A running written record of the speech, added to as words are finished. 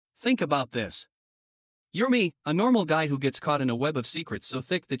Think about this. You're me, a normal guy who gets caught in a web of secrets so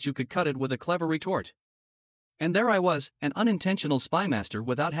thick that you could cut it with a clever retort. And there I was, an unintentional spy master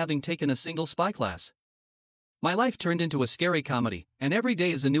without having taken a single spy class. My life turned into a scary comedy, and every day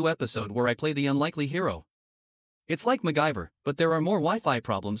is a new episode where I play the unlikely hero. It's like MacGyver, but there are more Wi-Fi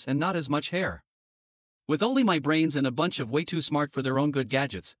problems and not as much hair. With only my brains and a bunch of way too smart for their own good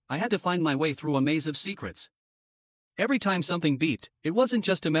gadgets, I had to find my way through a maze of secrets. Every time something beeped, it wasn't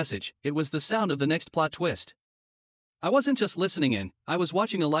just a message, it was the sound of the next plot twist. I wasn't just listening in, I was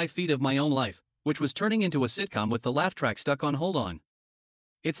watching a live feed of my own life, which was turning into a sitcom with the laugh track stuck on hold on.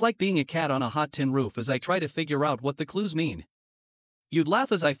 It's like being a cat on a hot tin roof as I try to figure out what the clues mean. You'd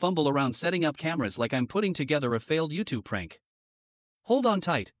laugh as I fumble around setting up cameras like I'm putting together a failed YouTube prank. Hold on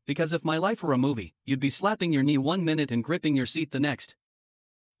tight, because if my life were a movie, you'd be slapping your knee 1 minute and gripping your seat the next.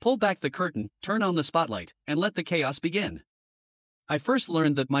 Pull back the curtain, turn on the spotlight, and let the chaos begin. I first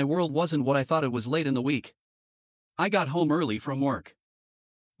learned that my world wasn't what I thought it was late in the week. I got home early from work.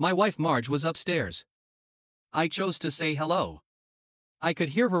 My wife Marge was upstairs. I chose to say hello. I could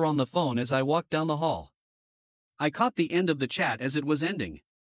hear her on the phone as I walked down the hall. I caught the end of the chat as it was ending.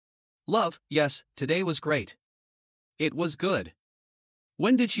 Love, yes, today was great. It was good.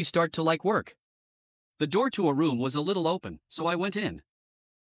 When did she start to like work? The door to a room was a little open, so I went in.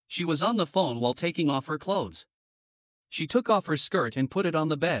 She was on the phone while taking off her clothes. She took off her skirt and put it on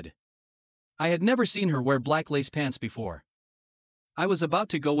the bed. I had never seen her wear black lace pants before. I was about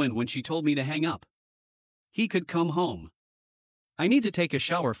to go in when she told me to hang up. He could come home. I need to take a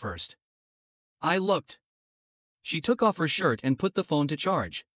shower first. I looked. She took off her shirt and put the phone to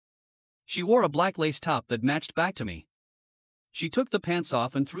charge. She wore a black lace top that matched back to me. She took the pants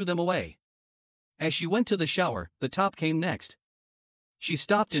off and threw them away. As she went to the shower, the top came next. She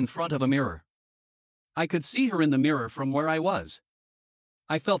stopped in front of a mirror. I could see her in the mirror from where I was.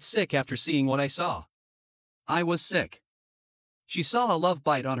 I felt sick after seeing what I saw. I was sick. She saw a love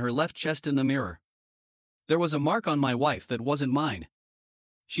bite on her left chest in the mirror. There was a mark on my wife that wasn't mine.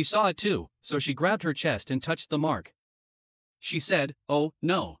 She saw it too, so she grabbed her chest and touched the mark. She said, "Oh,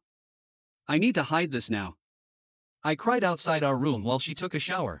 no. I need to hide this now." I cried outside our room while she took a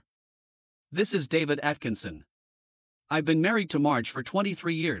shower. This is David Atkinson. I've been married to Marge for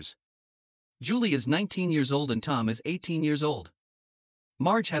 23 years. Julie is 19 years old and Tom is 18 years old.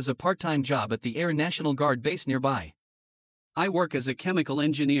 Marge has a part-time job at the Air National Guard base nearby. I work as a chemical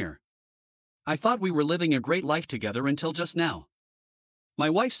engineer. I thought we were living a great life together until just now. My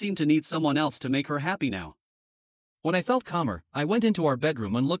wife seemed to need someone else to make her happy now. When I felt calmer, I went into our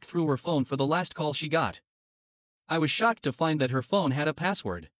bedroom and looked through her phone for the last call she got. I was shocked to find that her phone had a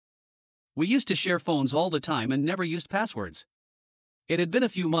password. We used to share phones all the time and never used passwords. It had been a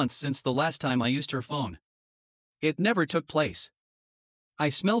few months since the last time I used her phone. It never took place. I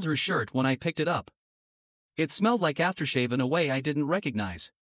smelled her shirt when I picked it up. It smelled like aftershave in a way I didn't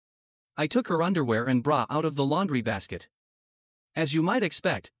recognize. I took her underwear and bra out of the laundry basket. As you might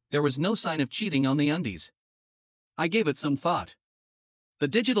expect, there was no sign of cheating on the undies. I gave it some thought. The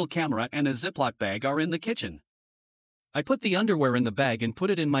digital camera and a Ziploc bag are in the kitchen. I put the underwear in the bag and put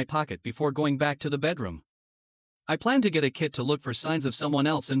it in my pocket before going back to the bedroom. I planned to get a kit to look for signs of someone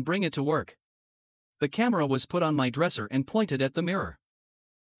else and bring it to work. The camera was put on my dresser and pointed at the mirror.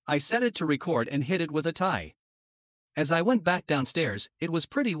 I set it to record and hid it with a tie. As I went back downstairs, it was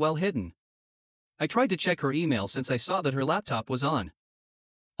pretty well hidden. I tried to check her email since I saw that her laptop was on.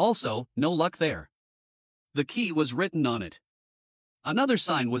 Also, no luck there. The key was written on it. Another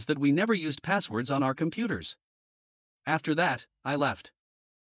sign was that we never used passwords on our computers. After that, I left.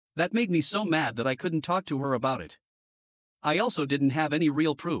 That made me so mad that I couldn't talk to her about it. I also didn't have any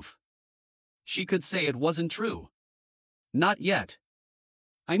real proof. She could say it wasn't true. Not yet.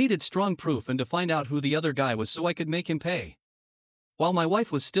 I needed strong proof and to find out who the other guy was so I could make him pay. While my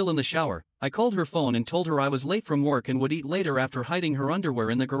wife was still in the shower, I called her phone and told her I was late from work and would eat later after hiding her underwear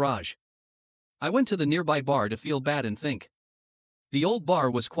in the garage. I went to the nearby bar to feel bad and think. The old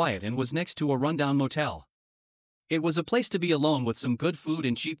bar was quiet and was next to a rundown motel. It was a place to be alone with some good food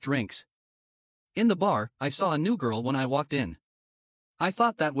and cheap drinks. In the bar, I saw a new girl when I walked in. I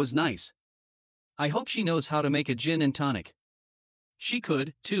thought that was nice. I hope she knows how to make a gin and tonic. She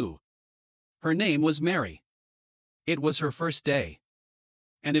could, too. Her name was Mary. It was her first day.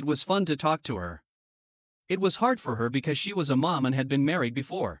 And it was fun to talk to her. It was hard for her because she was a mom and had been married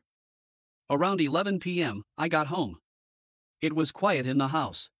before. Around 11 p.m., I got home. It was quiet in the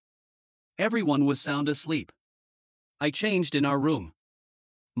house. Everyone was sound asleep. I changed in our room.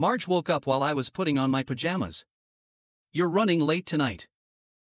 Marge woke up while I was putting on my pajamas. "You're running late tonight.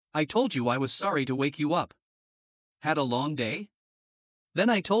 I told you I was sorry to wake you up. Had a long day?" Then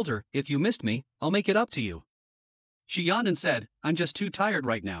I told her, if you missed me, I'll make it up to you. She yawned and said, I'm just too tired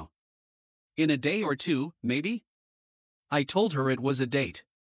right now. In a day or two, maybe? I told her it was a date.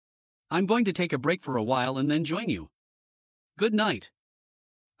 I'm going to take a break for a while and then join you. Good night.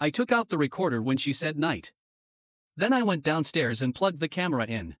 I took out the recorder when she said night. Then I went downstairs and plugged the camera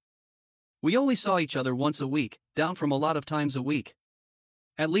in. We only saw each other once a week, down from a lot of times a week.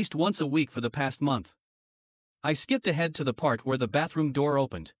 At least once a week for the past month. I skipped ahead to the part where the bathroom door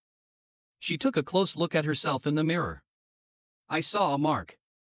opened. She took a close look at herself in the mirror. I saw a mark.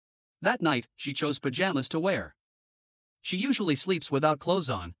 That night, she chose pajamas to wear. She usually sleeps without clothes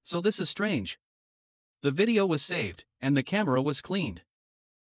on, so this is strange. The video was saved, and the camera was cleaned.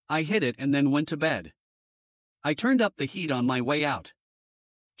 I hid it and then went to bed. I turned up the heat on my way out.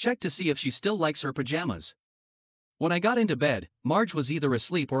 Checked to see if she still likes her pajamas. When I got into bed, Marge was either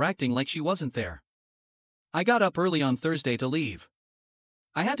asleep or acting like she wasn't there. I got up early on Thursday to leave.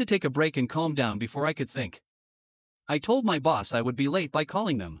 I had to take a break and calm down before I could think. I told my boss I would be late by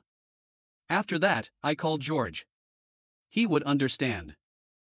calling them. After that, I called George. He would understand.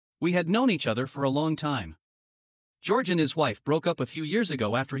 We had known each other for a long time. George and his wife broke up a few years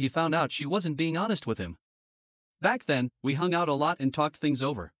ago after he found out she wasn't being honest with him. Back then, we hung out a lot and talked things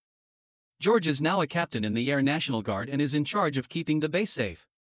over. George is now a captain in the Air National Guard and is in charge of keeping the base safe.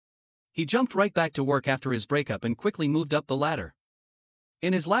 He jumped right back to work after his breakup and quickly moved up the ladder.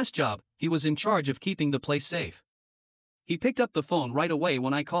 In his last job, he was in charge of keeping the place safe. He picked up the phone right away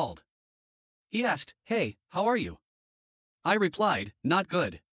when I called. He asked, "Hey, how are you?" I replied, "Not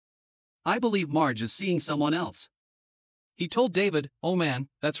good. I believe Marge is seeing someone else." He told David, "Oh man,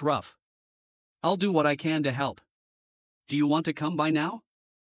 that's rough. I'll do what I can to help. Do you want to come by now?"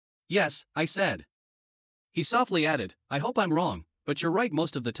 "Yes," I said. He softly added, "I hope I'm wrong, but you're right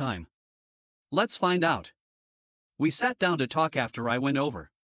most of the time. Let's find out." We sat down to talk after I went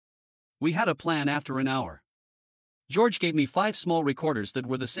over. We had a plan after an hour. George gave me 5 small recorders that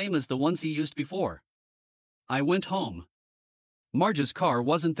were the same as the ones he used before. I went home. Marge's car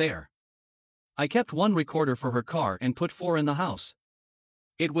wasn't there. I kept 1 recorder for her car and put 4 in the house.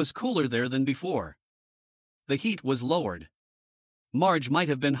 It was cooler there than before. The heat was lowered. Marge might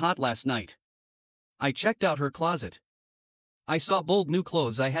have been hot last night. I checked out her closet. I saw bold new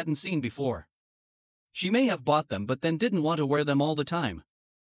clothes I hadn't seen before. She may have bought them but then didn't want to wear them all the time.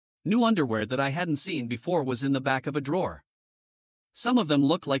 New underwear that I hadn't seen before was in the back of a drawer. Some of them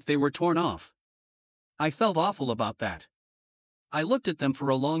looked like they were torn off. I felt awful about that. I looked at them for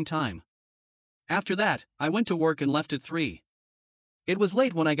a long time. After that, I went to work and left at 3. It was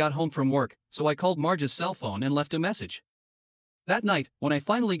late when I got home from work, so I called Marge's cell phone and left a message. That night, when I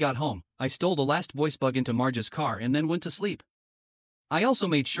finally got home, I stole the last voice bug into Marge's car and then went to sleep. I also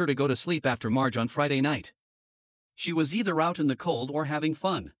made sure to go to sleep after Marge on Friday night. She was either out in the cold or having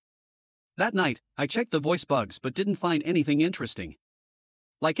fun. That night, I checked the voice bugs but didn't find anything interesting.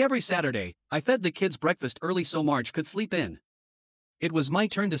 Like every Saturday, I fed the kids breakfast early so Marge could sleep in. It was my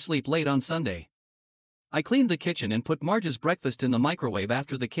turn to sleep late on Sunday. I cleaned the kitchen and put Marge's breakfast in the microwave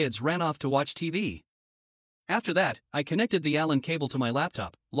after the kids ran off to watch TV. After that, I connected the Allen cable to my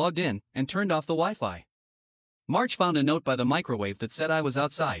laptop, logged in, and turned off the Wi-Fi. Marge found a note by the microwave that said I was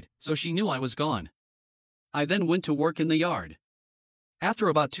outside, so she knew I was gone. I then went to work in the yard. After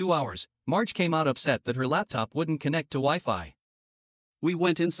about 2 hours, Marge came out upset that her laptop wouldn't connect to Wi-Fi. We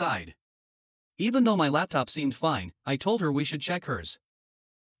went inside. Even though my laptop seemed fine, I told her we should check hers.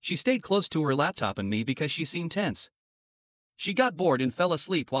 She stayed close to her laptop and me because she seemed tense. She got bored and fell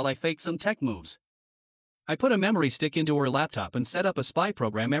asleep while I faked some tech moves. I put a memory stick into her laptop and set up a spy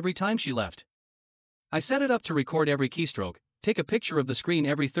program every time she left. I set it up to record every keystroke, take a picture of the screen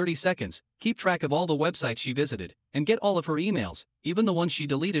every 30 seconds, keep track of all the websites she visited, and get all of her emails, even the ones she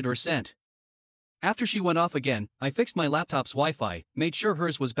deleted or sent. After she went off again, I fixed my laptop's Wi-Fi, made sure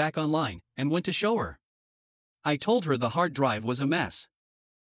hers was back online, and went to show her. I told her the hard drive was a mess.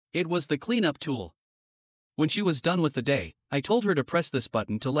 It was the cleanup tool. When she was done with the day, I told her to press this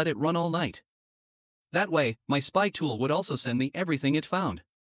button to let it run all night. That way, my spy tool would also send me everything it found.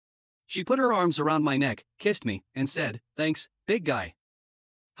 She put her arms around my neck, kissed me, and said, "Thanks, big guy.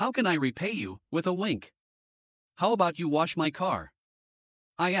 How can I repay you?" with a wink. "How about you wash my car?"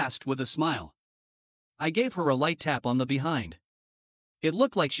 I asked with a smile. I gave her a light tap on the behind. It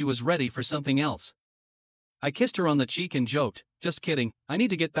looked like she was ready for something else. I kissed her on the cheek and joked, "Just kidding, I need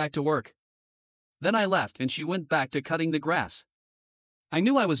to get back to work." Then I left and she went back to cutting the grass. I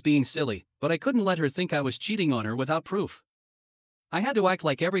knew I was being silly, but I couldn't let her think I was cheating on her without proof. I had to act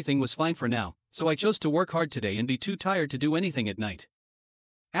like everything was fine for now, so I chose to work hard today and be too tired to do anything at night.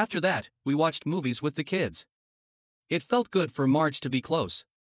 After that, we watched movies with the kids. It felt good for Marge to be close.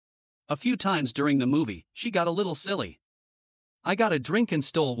 A few times during the movie, she got a little silly. I got a drink and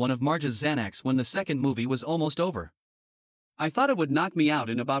stole one of Marge's Xanax when the second movie was almost over. I thought it would knock me out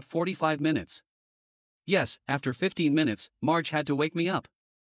in about 45 minutes. Yes, after 15 minutes, Marge had to wake me up.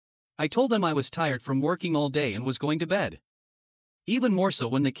 I told them I was tired from working all day and was going to bed. Even more so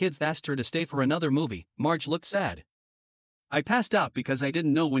when the kids asked her to stay for another movie, Marge looked sad. I passed out because I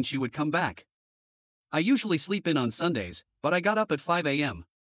didn't know when she would come back. I usually sleep in on Sundays, but I got up at 5 a.m.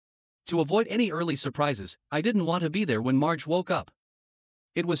 To avoid any early surprises, I didn't want to be there when Marge woke up.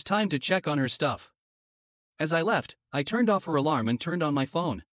 It was time to check on her stuff. As I left, I turned off her alarm and turned on my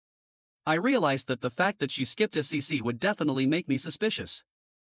phone. I realized that the fact that she skipped SCC would definitely make me suspicious.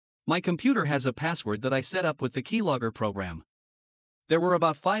 My computer has a password that I set up with the keylogger program. There were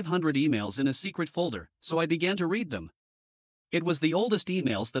about 500 emails in a secret folder, so I began to read them. It was the oldest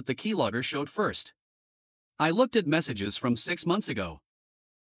emails that the keylogger showed first. I looked at messages from 6 months ago.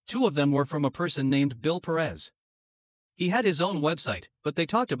 2 of them were from a person named Bill Perez. He had his own website, but they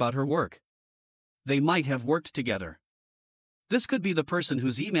talked about her work. They might have worked together. This could be the person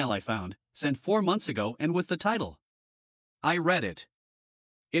whose email I found, sent 4 months ago and with the title. I read it.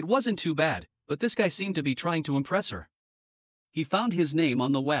 It wasn't too bad, but this guy seemed to be trying to impress her. He found his name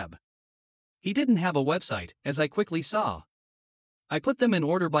on the web. He didn't have a website, as I quickly saw. I put them in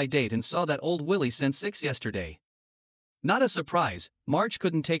order by date and saw that old Willie sent 6 yesterday. Not a surprise, Marge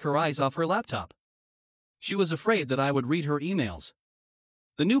couldn't take her eyes off her laptop. She was afraid that I would read her emails.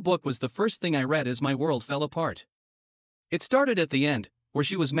 The new book was the first thing I read as my world fell apart. It started at the end, where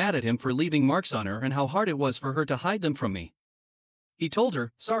she was mad at him for leaving marks on her and how hard it was for her to hide them from me. He told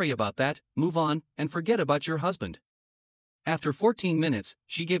her, "Sorry about that, move on, and forget about your husband." After 14 minutes,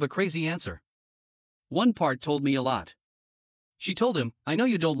 she gave a crazy answer. One part told me a lot. She told him, "I know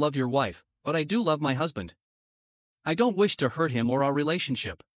you don't love your wife, but I do love my husband. I don't wish to hurt him or our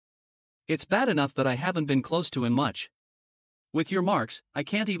relationship. It's bad enough that I haven't been close to him much. With your marks, I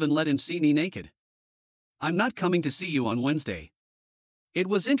can't even let him see me naked. I'm not coming to see you on Wednesday." It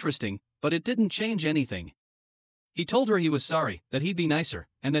was interesting, but it didn't change anything. He told her he was sorry, that he'd be nicer,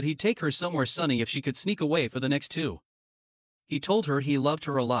 and that he'd take her somewhere sunny if she could sneak away for the next 2. He told her he loved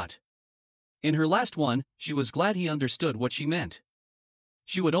her a lot. In her last one, she was glad he understood what she meant.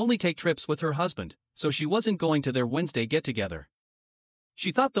 She would only take trips with her husband, so she wasn't going to their Wednesday get-together.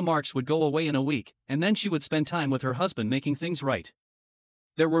 She thought the marks would go away in a week, and then she would spend time with her husband making things right.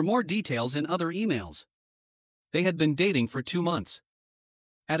 There were more details in other emails. They had been dating for 2 months.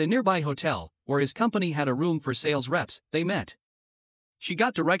 At a nearby hotel, where his company had a room for sales reps, they met. She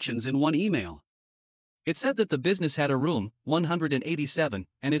got directions in one email. It said that the business had a room, 187,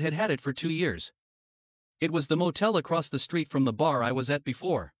 and it had had it for 2 years. It was the motel across the street from the bar I was at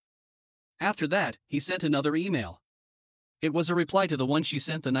before. After that, he sent another email. It was a reply to the one she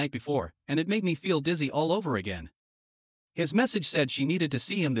sent the night before, and it made me feel dizzy all over again. His message said she needed to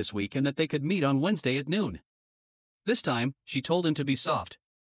see him this week and that they could meet on Wednesday at noon. This time, she told him to be soft.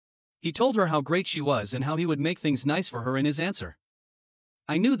 He told her how great she was and how he would make things nice for her in his answer.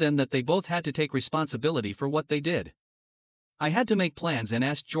 I knew then that they both had to take responsibility for what they did. I had to make plans and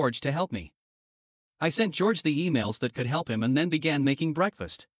asked George to help me. I sent George the emails that could help him and then began making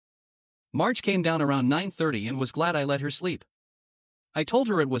breakfast. Marge came down around 9:30 and was glad I let her sleep. I told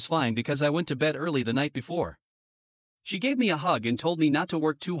her it was fine because I went to bed early the night before. She gave me a hug and told me not to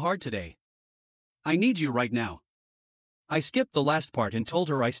work too hard today. "I need you right now." I skipped the last part and told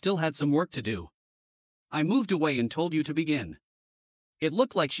her I still had some work to do. "I moved away and told you to begin." It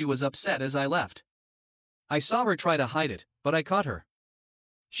looked like she was upset as I left. I saw her try to hide it, but I caught her.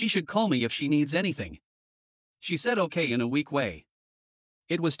 She should call me if she needs anything. She said okay in a weak way.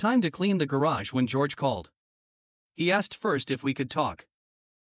 It was time to clean the garage when George called. He asked first if we could talk.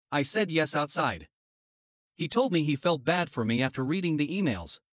 I said yes outside. He told me he felt bad for me after reading the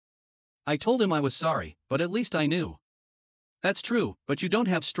emails. I told him I was sorry, but at least I knew. "That's true, but you don't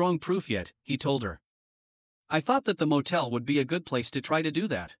have strong proof yet," he told her. I thought that the motel would be a good place to try to do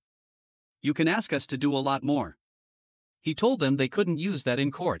that. "You can ask us to do a lot more." He told them they couldn't use that in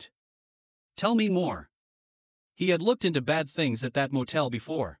court. "Tell me more." He had looked into bad things at that motel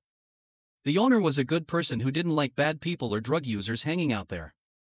before. The owner was a good person who didn't like bad people or drug users hanging out there.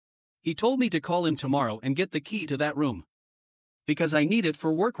 He told me to call him tomorrow and get the key to that room. Because I need it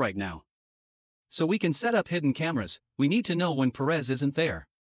for work right now. So we can set up hidden cameras, we need to know when Perez isn't there.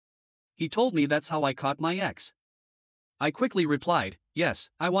 He told me that's how I caught my ex. I quickly replied, "Yes,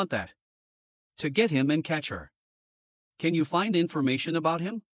 I want that. To get him and catch her." "Can you find information about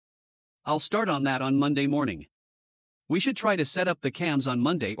him?" "I'll start on that on Monday morning. We should try to set up the cams on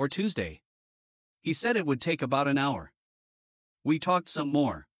Monday or Tuesday." He said it would take about an hour. We talked some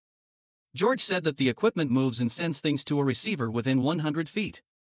more. George said that the equipment moves and sends things to a receiver within 100 feet.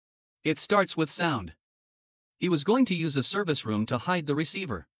 It starts with sound. He was going to use a service room to hide the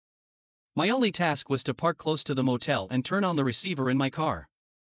receiver. My only task was to park close to the motel and turn on the receiver in my car.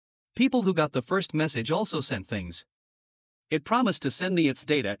 People who got the first message also sent things. It promised to send me its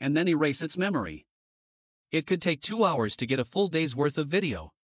data and then erase its memory. It could take 2 hours to get a full day's worth of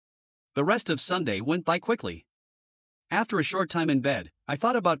video. The rest of Sunday went by quickly. After a short time in bed, I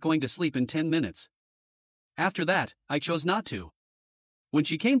thought about going to sleep in 10 minutes. After that, I chose not to. When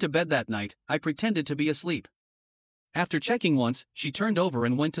she came to bed that night, I pretended to be asleep. After checking once, she turned over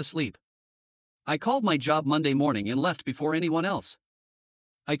and went to sleep. I called my job Monday morning and left before anyone else.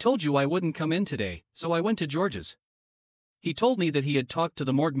 I told you I wouldn't come in today, so I went to George's. He told me that he had talked to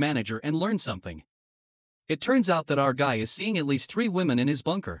the morgue manager and learned something. It turns out that our guy is seeing at least 3 women in his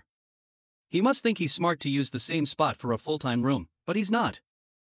bunker. He must think he's smart to use the same spot for a full-time room, but he's not.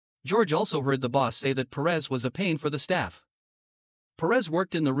 George also heard the boss say that Perez was a pain for the staff. Perez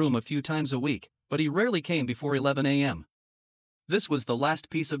worked in the room a few times a week, but he rarely came before 11 a.m. This was the last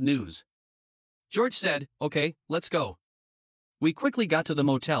piece of news. George said, "Okay, let's go." We quickly got to the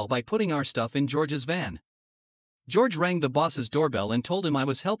motel by putting our stuff in George's van. George rang the boss's doorbell and told him I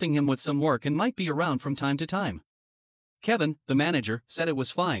was helping him with some work and might be around from time to time. Kevin, the manager, said it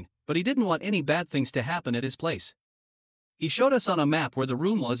was fine, but he didn't want any bad things to happen at his place. He showed us on a map where the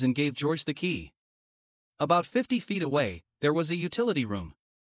room was and gave George the key. About 50 feet away, there was a utility room.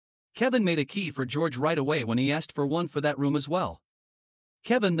 Kevin made a key for George right away when he asked for one for that room as well.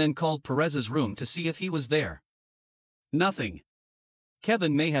 Kevin then called Perez's room to see if he was there. Nothing.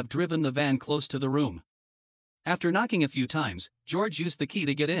 Kevin may have driven the van close to the room. After knocking a few times, George used the key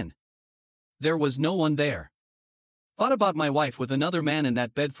to get in. There was no one there. Thought about my wife with another man in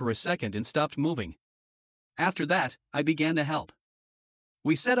that bed for a second and stopped moving. After that, I began to help.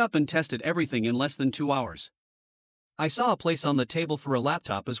 We set up and tested everything in less than 2 hours. I saw a place on the table for a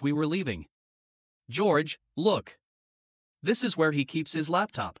laptop as we were leaving. "George, look. This is where he keeps his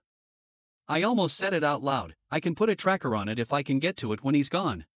laptop." I almost said it out loud. "I can put a tracker on it if I can get to it when he's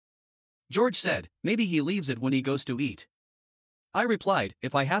gone." George said, "Maybe he leaves it when he goes to eat." I replied,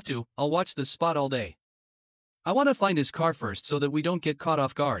 "If I have to, I'll watch this spot all day. I want to find his car first so that we don't get caught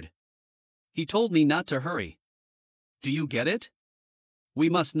off guard." He told me not to hurry. Do you get it? We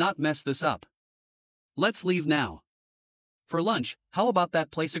must not mess this up. Let's leave now. For lunch, how about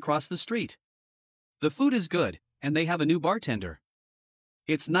that place across the street? The food is good, and they have a new bartender.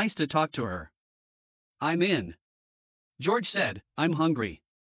 It's nice to talk to her. I'm in. George said, "I'm hungry."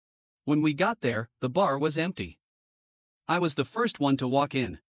 When we got there, the bar was empty. I was the first one to walk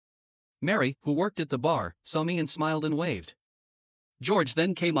in. Mary, who worked at the bar, saw me and smiled and waved. George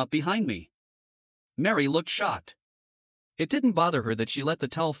then came up behind me. Mary looked shocked. It didn't bother her that she let the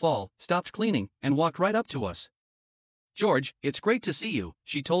towel fall, stopped cleaning, and walked right up to us. "George, it's great to see you,"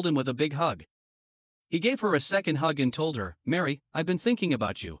 she told him with a big hug. He gave her a second hug and told her, "Mary, I've been thinking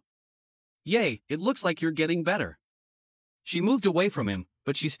about you." "Yay, it looks like you're getting better." She moved away from him,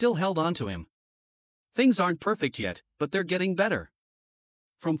 but she still held on to him. "Things aren't perfect yet, but they're getting better.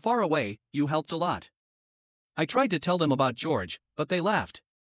 From far away, you helped a lot." I tried to tell them about George, but they laughed.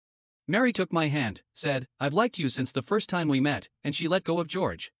 Mary took my hand, said, "I've liked you since the first time we met," and she let go of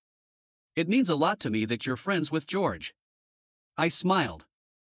George. "It means a lot to me that you're friends with George." I smiled.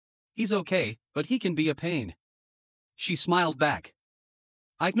 "He's okay, but he can be a pain." She smiled back.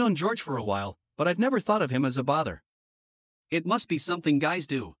 "I've known George for a while, but I've never thought of him as a bother. It must be something guys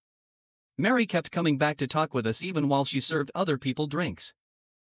do." Mary kept coming back to talk with us even while she served other people drinks.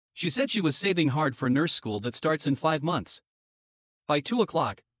 She said she was saving hard for nurse school that starts in 5 months. By 2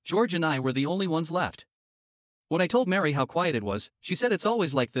 o'clock, George and I were the only ones left. When I told Mary how quiet it was, she said it's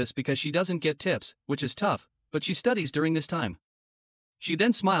always like this because she doesn't get tips, which is tough, but she studies during this time. She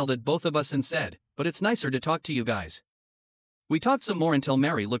then smiled at both of us and said, "But it's nicer to talk to you guys." We talked some more until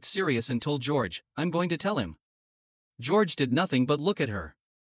Mary looked serious and told George, "I'm going to tell him." George did nothing but look at her.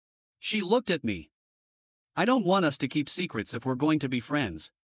 She looked at me. "I don't want us to keep secrets if we're going to be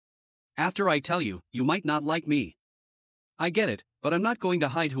friends. After I tell you, you might not like me. I get it, but I'm not going to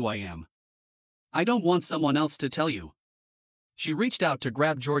hide who I am. I don't want someone else to tell you." She reached out to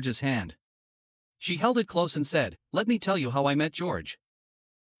grab George's hand. She held it close and said, "Let me tell you how I met George.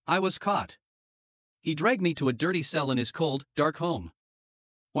 I was caught. He dragged me to a dirty cell in his cold, dark home.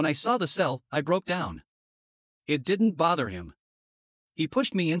 When I saw the cell, I broke down. It didn't bother him. He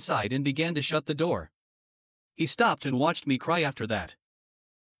pushed me inside and began to shut the door. He stopped and watched me cry after that.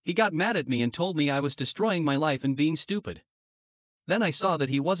 He got mad at me and told me I was destroying my life and being stupid. Then I saw that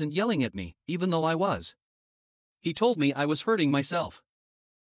he wasn't yelling at me, even though I was. He told me I was hurting myself.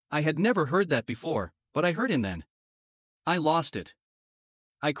 I had never heard that before, but I heard him then. I lost it.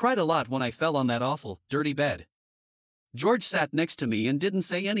 I cried a lot when I fell on that awful, dirty bed. George sat next to me and didn't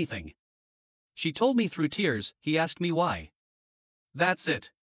say anything. She told me through tears. He asked me why. That's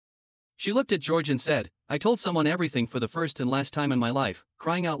it. She looked at George and said, I told someone everything for the first and last time in my life,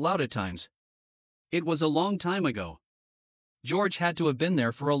 crying out loud at times. It was a long time ago. George had to have been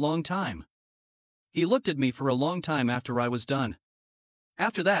there for a long time. He looked at me for a long time after I was done.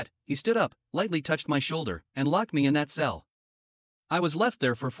 After that, he stood up, lightly touched my shoulder, and locked me in that cell. I was left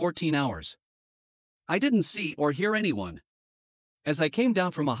there for 14 hours. I didn't see or hear anyone. As I came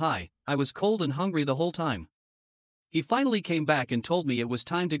down from a high, I was cold and hungry the whole time. He finally came back and told me it was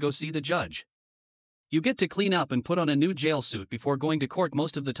time to go see the judge. You get to clean up and put on a new jail suit before going to court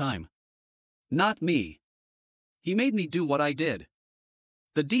most of the time. Not me. He made me do what I did.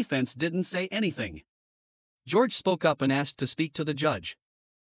 The defense didn't say anything. George spoke up and asked to speak to the judge.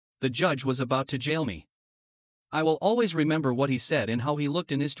 The judge was about to jail me. I will always remember what he said and how he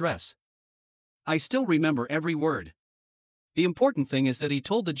looked in his dress. I still remember every word. The important thing is that he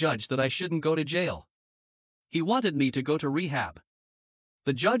told the judge that I shouldn't go to jail. He wanted me to go to rehab.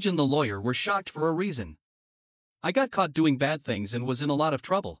 The judge and the lawyer were shocked for a reason. I got caught doing bad things and was in a lot of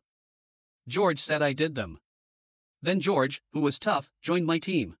trouble. George said I did them. Then George, who was tough, joined my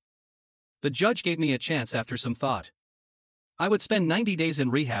team. The judge gave me a chance after some thought. I would spend 90 days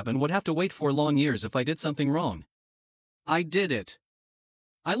in rehab and would have to wait 4 long years if I did something wrong. I did it.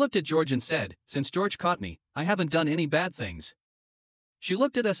 I looked at George and said, since George caught me, I haven't done any bad things. She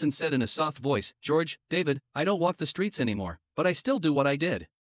looked at us and said in a soft voice, George, David, I don't walk the streets anymore, but I still do what I did.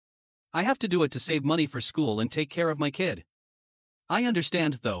 I have to do it to save money for school and take care of my kid. I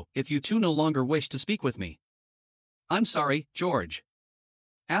understand, though, if you two no longer wish to speak with me. I'm sorry, George.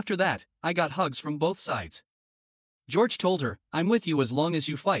 After that, I got hugs from both sides. George told her, I'm with you as long as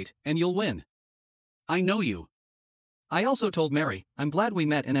you fight, and you'll win. I know you. I also told Mary, I'm glad we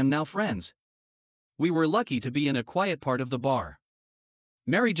met and am now friends. We were lucky to be in a quiet part of the bar.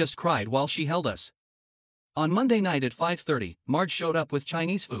 Mary just cried while she held us. On Monday night at 5:30, Marge showed up with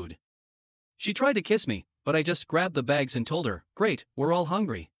Chinese food. She tried to kiss me, but I just grabbed the bags and told her, great, we're all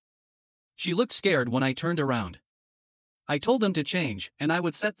hungry. She looked scared when I turned around. I told them to change, and I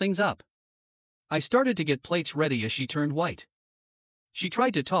would set things up. I started to get plates ready as she turned white. She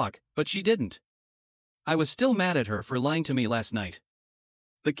tried to talk, but she didn't. I was still mad at her for lying to me last night.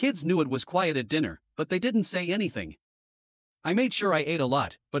 The kids knew it was quiet at dinner, but they didn't say anything. I made sure I ate a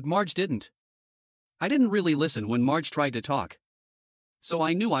lot, but Marge didn't. I didn't really listen when Marge tried to talk. So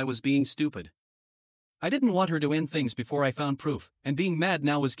I knew I was being stupid. I didn't want her to end things before I found proof, and being mad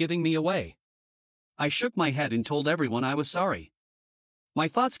now was giving me away. I shook my head and told everyone I was sorry. My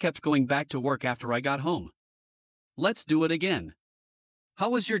thoughts kept going back to work after I got home. Let's do it again. How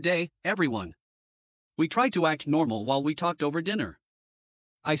was your day, everyone? We tried to act normal while we talked over dinner.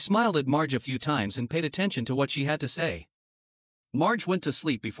 I smiled at Marge a few times and paid attention to what she had to say. Marge went to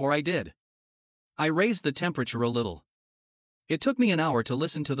sleep before I did. I raised the temperature a little. It took me an hour to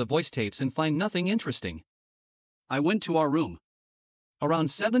listen to the voice tapes and find nothing interesting. I went to our room.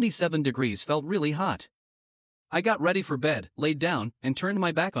 Around 77 degrees felt really hot. I got ready for bed, laid down, and turned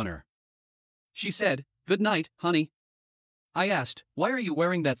my back on her. She said, good night, honey. I asked, why are you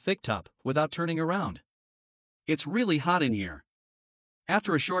wearing that thick top, without turning around? It's really hot in here.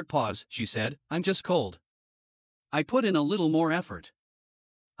 After a short pause, she said, I'm just cold. I put in a little more effort.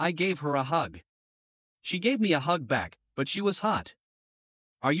 I gave her a hug. She gave me a hug back, but she was hot.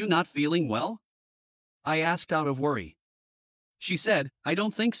 Are you not feeling well? I asked out of worry. She said, I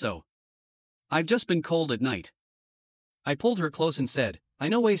don't think so. I've just been cold at night. I pulled her close and said, I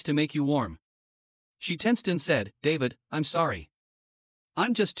know ways to make you warm. She tensed and said, David, I'm sorry.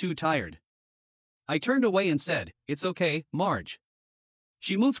 I'm just too tired. I turned away and said, it's okay, Marge.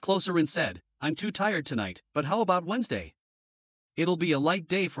 She moved closer and said, I'm too tired tonight, but how about Wednesday? It'll be a light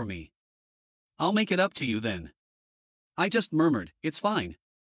day for me. I'll make it up to you then. I just murmured, it's fine.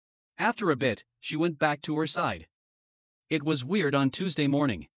 After a bit, she went back to her side. It was weird on Tuesday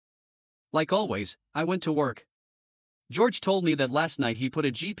morning. Like always, I went to work. George told me that last night he put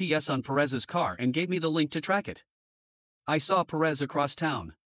a GPS on Perez's car and gave me the link to track it. I saw Perez across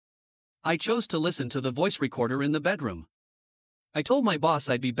town. I chose to listen to the voice recorder in the bedroom. I told my boss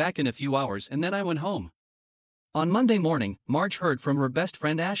I'd be back in a few hours and then I went home. On Monday morning, Marge heard from her best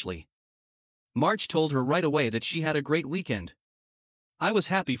friend Ashley. Marge told her right away that she had a great weekend. I was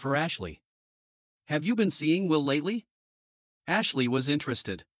happy for Ashley. Have you been seeing Will lately? Ashley was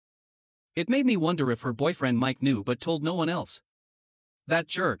interested. It made me wonder if her boyfriend Mike knew but told no one else. That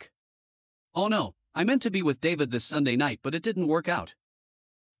jerk. Oh no, I meant to be with David this Sunday night but it didn't work out.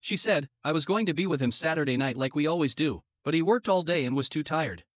 She said, I was going to be with him Saturday night like we always do, but he worked all day and was too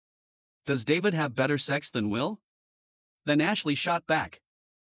tired. Does David have better sex than Will? Then Ashley shot back.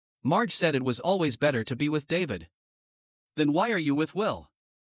 Marge said it was always better to be with David. Then why are you with Will?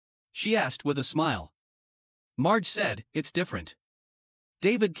 She asked with a smile. Marge said, it's different.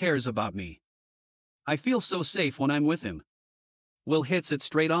 David cares about me. I feel so safe when I'm with him. Will hits it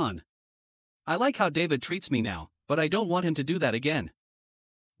straight on. I like how David treats me now, but I don't want him to do that again.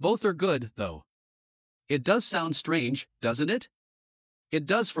 Both are good, though. It does sound strange, doesn't it? It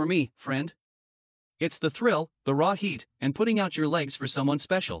does for me, friend. It's the thrill, the raw heat, and putting out your legs for someone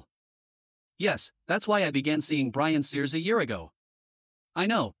special. Yes, that's why I began seeing Brian Sears a year ago. I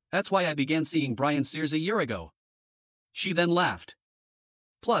know, that's why I began seeing Brian Sears a year ago. She then laughed.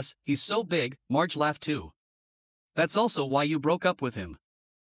 Plus, he's so big, Marge laughed too. That's also why you broke up with him.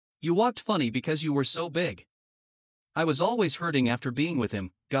 You walked funny because you were so big. I was always hurting after being with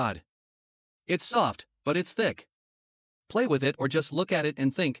him, God. It's soft, but it's thick. Play with it or just look at it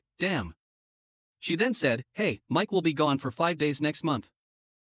and think, damn. She then said, hey, Mike will be gone for 5 days next month.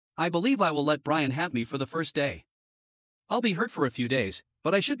 I believe I will let Brian have me for the first day. I'll be hurt for a few days,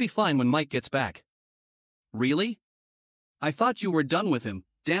 but I should be fine when Mike gets back. Really? I thought you were done with him,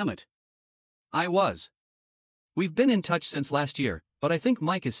 damn it. I was. We've been in touch since last year, but I think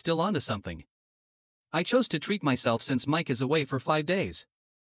Mike is still onto something. I chose to treat myself since Mike is away for 5 days.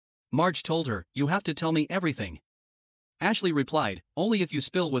 Marge told her, you have to tell me everything. Ashley replied, only if you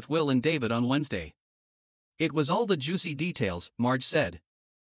spill with Will and David on Wednesday. It was all the juicy details, Marge said.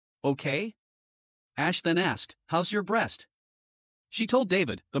 Okay? Ash then asked, how's your breast? She told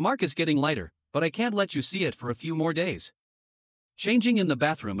David, the mark is getting lighter, but I can't let you see it for a few more days. Changing in the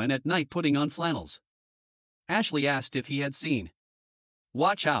bathroom and at night putting on flannels. Ashley asked if he had seen.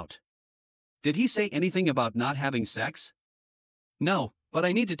 Watch out. Did he say anything about not having sex? No, but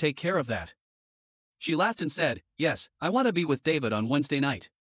I need to take care of that. She laughed and said, yes, I want to be with David on Wednesday night.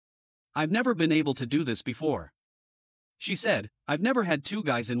 I've never been able to do this before. She said, I've never had 2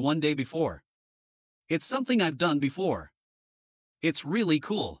 guys in one day before. It's something I've done before. It's really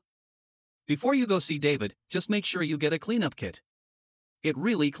cool. Before you go see David, just make sure you get a cleanup kit. It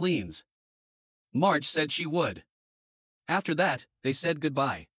really cleans. Marge said she would. After that, they said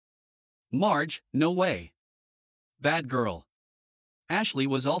goodbye. Marge, no way. Bad girl. Ashley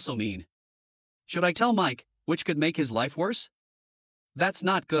was also mean. Should I tell Mike, which could make his life worse? That's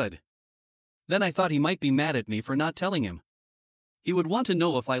not good. Then I thought he might be mad at me for not telling him. He would want to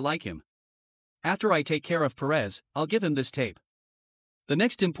know if I like him. After I take care of Perez, I'll give him this tape. The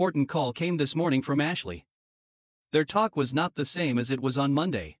next important call came this morning from Ashley. Their talk was not the same as it was on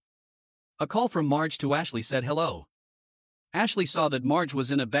Monday. A call from Marge to Ashley said hello. Ashley saw that Marge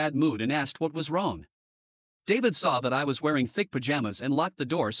was in a bad mood and asked what was wrong. David saw that I was wearing thick pajamas and locked the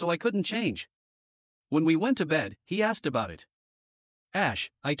door so I couldn't change. When we went to bed, he asked about it.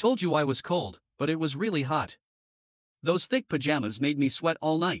 Ash, I told you I was cold, but it was really hot. Those thick pajamas made me sweat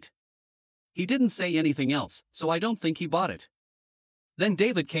all night. He didn't say anything else, so I don't think he bought it. Then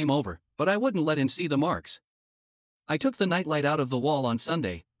David came over, but I wouldn't let him see the marks. I took the nightlight out of the wall on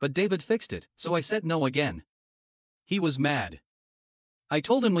Sunday, but David fixed it, so I said no again. He was mad. I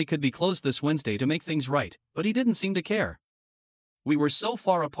told him we could be closed this Wednesday to make things right, but he didn't seem to care. We were so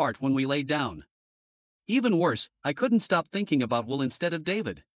far apart when we laid down. Even worse, I couldn't stop thinking about Will instead of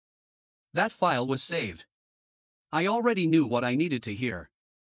David. That file was saved. I already knew what I needed to hear.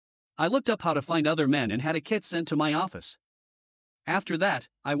 I looked up how to find other men and had a kit sent to my office. After that,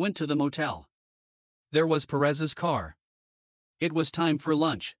 I went to the motel. There was Perez's car. It was time for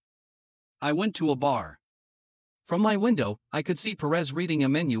lunch. I went to a bar. From my window, I could see Perez reading a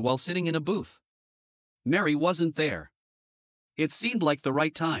menu while sitting in a booth. Mary wasn't there. It seemed like the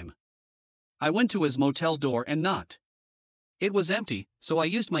right time. I went to his motel door and knocked. It was empty, so I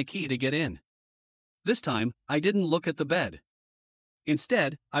used my key to get in. This time, I didn't look at the bed.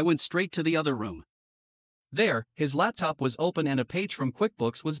 Instead, I went straight to the other room. There, his laptop was open and a page from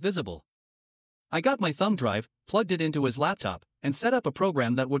QuickBooks was visible. I got my thumb drive, plugged it into his laptop, and set up a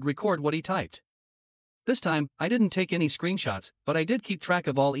program that would record what he typed. This time, I didn't take any screenshots, but I did keep track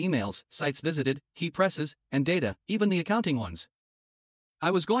of all emails, sites visited, key presses, and data, even the accounting ones.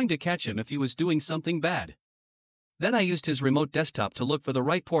 I was going to catch him if he was doing something bad. Then I used his remote desktop to look for the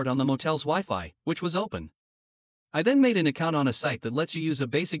right port on the motel's Wi-Fi, which was open. I then made an account on a site that lets you use a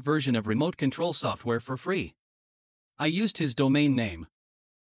basic version of remote control software for free. I used his domain name.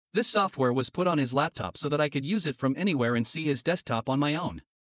 This software was put on his laptop so that I could use it from anywhere and see his desktop on my own.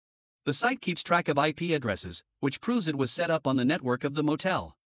 The site keeps track of IP addresses, which proves it was set up on the network of the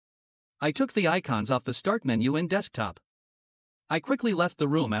motel. I took the icons off the start menu and desktop. I quickly left the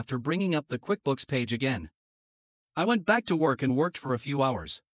room after bringing up the QuickBooks page again. I went back to work and worked for a few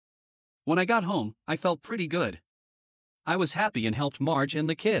hours. When I got home, I felt pretty good. I was happy and helped Marge and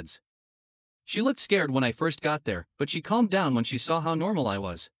the kids. She looked scared when I first got there, but she calmed down when she saw how normal I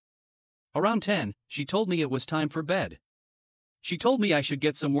was. Around 10, she told me it was time for bed. She told me I should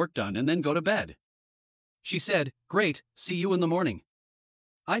get some work done and then go to bed. She said, "Great, see you in the morning."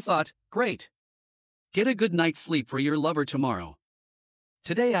 I thought, great. Get a good night's sleep for your lover tomorrow.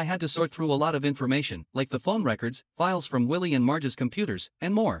 Today I had to sort through a lot of information, like the phone records, files from Willie and Marge's computers,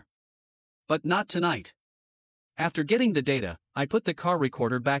 and more. But not tonight. After getting the data, I put the car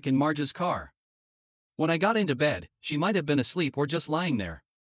recorder back in Marge's car. When I got into bed, she might have been asleep or just lying there.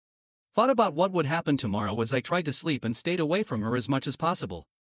 Thought about what would happen tomorrow as I tried to sleep and stayed away from her as much as possible.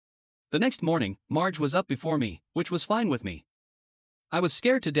 The next morning, Marge was up before me, which was fine with me. I was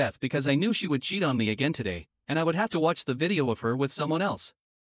scared to death because I knew she would cheat on me again today, and I would have to watch the video of her with someone else.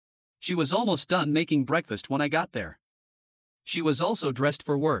 She was almost done making breakfast when I got there. She was also dressed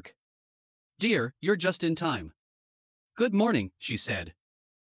for work. "Dear, you're just in time." "Good morning," she said.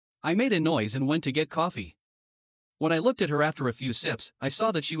 I made a noise and went to get coffee. When I looked at her after a few sips, I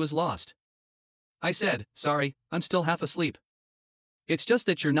saw that she was lost. I said, "Sorry, I'm still half asleep." "It's just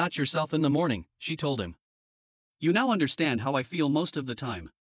that you're not yourself in the morning," she told him. "You now understand how I feel most of the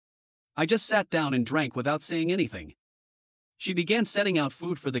time." I just sat down and drank without saying anything. She began setting out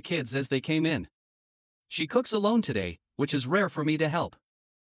food for the kids as they came in. She cooks alone today, which is rare for me to help.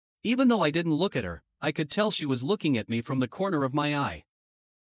 Even though I didn't look at her, I could tell she was looking at me from the corner of my eye.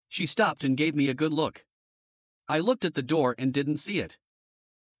 She stopped and gave me a good look. I looked at the door and didn't see it.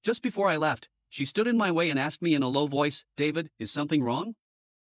 Just before I left, she stood in my way and asked me in a low voice, "David, is something wrong?"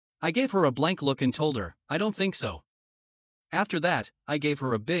 I gave her a blank look and told her, "I don't think so." After that, I gave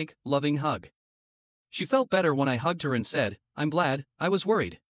her a big, loving hug. She felt better when I hugged her and said, "I'm glad, I was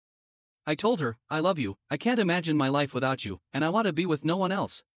worried." I told her, "I love you, I can't imagine my life without you, and I want to be with no one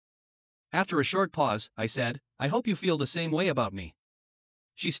else." After a short pause, I said, "I hope you feel the same way about me."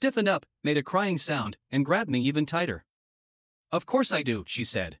 She stiffened up, made a crying sound, and grabbed me even tighter. "Of course I do," she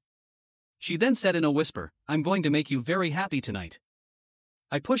said. She then said in a whisper, "I'm going to make you very happy tonight."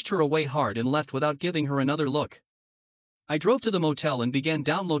 I pushed her away hard and left without giving her another look. I drove to the motel and began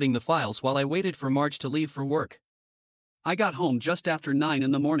downloading the files while I waited for Marge to leave for work. I got home just after 9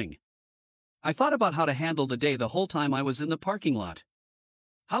 in the morning. I thought about how to handle the day the whole time I was in the parking lot.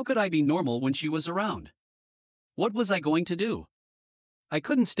 How could I be normal when she was around? What was I going to do? I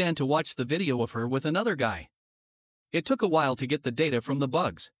couldn't stand to watch the video of her with another guy. It took a while to get the data from the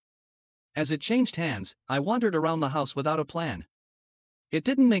bugs. As it changed hands, I wandered around the house without a plan. It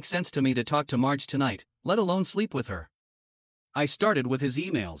didn't make sense to me to talk to Marge tonight, let alone sleep with her. I started with his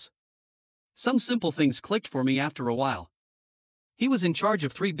emails. Some simple things clicked for me after a while. He was in charge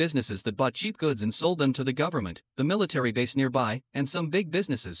of 3 businesses that bought cheap goods and sold them to the government, the military base nearby, and some big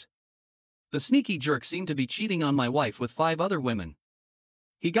businesses. The sneaky jerk seemed to be cheating on my wife with 5 other women.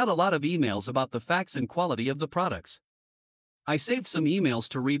 He got a lot of emails about the facts and quality of the products. I saved some emails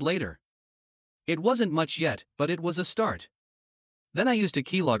to read later. It wasn't much yet, but it was a start. Then I used a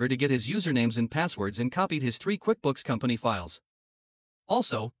keylogger to get his usernames and passwords and copied his 3 QuickBooks company files.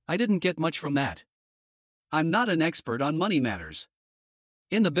 Also, I didn't get much from that. I'm not an expert on money matters.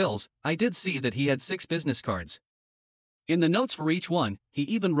 In the bills, I did see that he had 6 business cards. In the notes for each one, he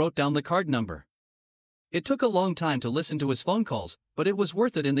even wrote down the card number. It took a long time to listen to his phone calls, but it was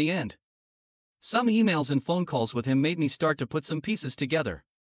worth it in the end. Some emails and phone calls with him made me start to put some pieces together.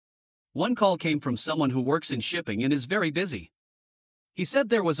 One call came from someone who works in shipping and is very busy. He said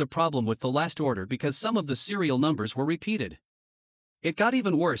there was a problem with the last order because some of the serial numbers were repeated. It got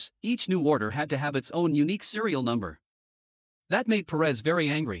even worse, each new order had to have its own unique serial number. That made Perez very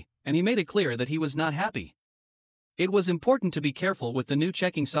angry, and he made it clear that he was not happy. It was important to be careful with the new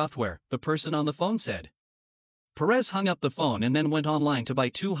checking software, the person on the phone said. Perez hung up the phone and then went online to buy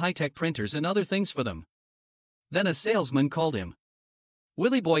 2 high-tech printers and other things for them. Then a salesman called him.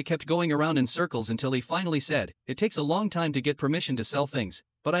 Willie Boy kept going around in circles until he finally said, "It takes a long time to get permission to sell things,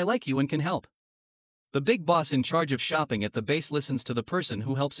 but I like you and can help." The big boss in charge of shopping at the base listens to the person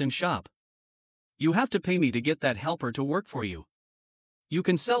who helps him shop. "You have to pay me to get that helper to work for you. You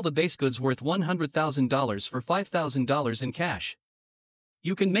can sell the base goods worth $100,000 for $5,000 in cash.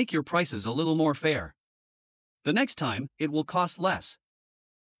 You can make your prices a little more fair. The next time, it will cost less."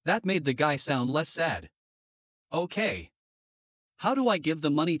 That made the guy sound less sad. "Okay. How do I give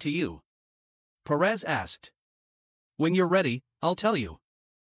the money to you?" Perez asked. "When you're ready, I'll tell you."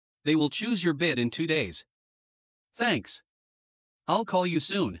 They will choose your bid in 2 days. Thanks. I'll call you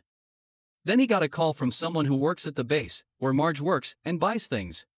soon. Then he got a call from someone who works at the base, where Marge works, and buys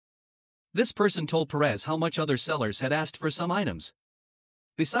things. This person told Perez how much other sellers had asked for some items.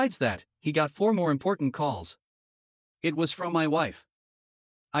 Besides that, he got 4 more important calls. It was from my wife.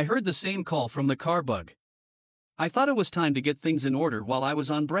 I heard the same call from the car bug. I thought it was time to get things in order while I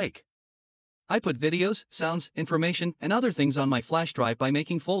was on break. I put videos, sounds, information, and other things on my flash drive by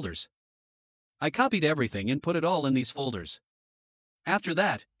making folders. I copied everything and put it all in these folders. After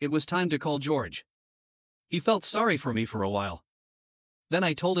that, it was time to call George. He felt sorry for me for a while. Then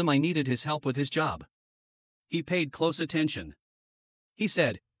I told him I needed his help with his job. He paid close attention. He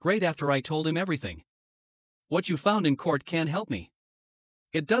said, "Great," after I told him everything. "What you found in court can't help me."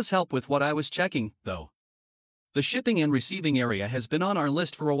 It does help with what I was checking, though. The shipping and receiving area has been on our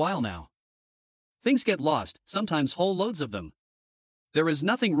list for a while now. Things get lost, sometimes whole loads of them. There is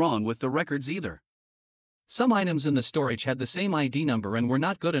nothing wrong with the records either. Some items in the storage had the same ID number and were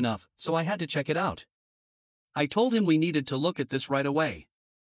not good enough, so I had to check it out. I told him we needed to look at this right away.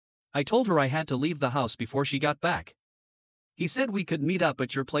 I told her I had to leave the house before she got back. He said we could meet up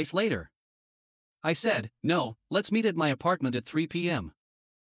at your place later. I said, "No, let's meet at my apartment at 3 p.m.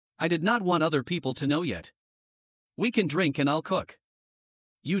 I did not want other people to know yet. We can drink and I'll cook."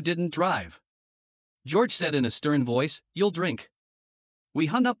 "You didn't drive," George said in a stern voice. "You'll drink." We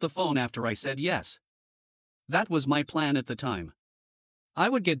hung up the phone after I said yes. That was my plan at the time. I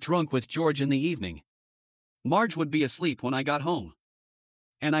would get drunk with George in the evening. Marge would be asleep when I got home.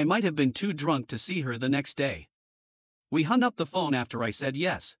 And I might have been too drunk to see her the next day. We hung up the phone after I said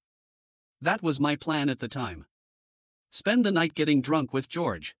yes. That was my plan at the time. Spend the night getting drunk with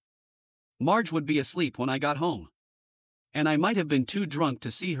George. Marge would be asleep when I got home. And I might have been too drunk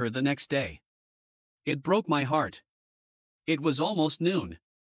to see her the next day. It broke my heart. It was almost noon.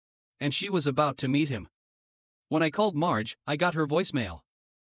 And she was about to meet him. When I called Marge, I got her voicemail.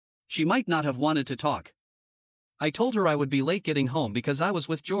 She might not have wanted to talk. I told her I would be late getting home because I was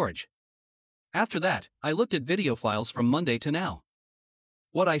with George. After that, I looked at video files from Monday to now.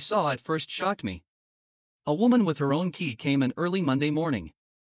 What I saw at first shocked me. A woman with her own key came in early Monday morning.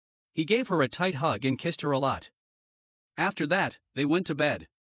 He gave her a tight hug and kissed her a lot. After that, they went to bed.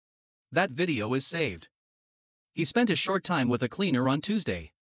 That video is saved. He spent a short time with a cleaner on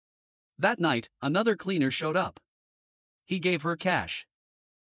Tuesday. That night, another cleaner showed up. He gave her cash.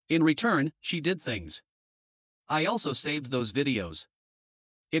 In return, she did things. I also saved those videos.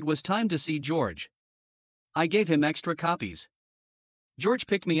 It was time to see George. I gave him extra copies. George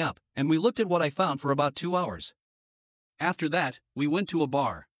picked me up, and we looked at what I found for about 2 hours. After that, we went to a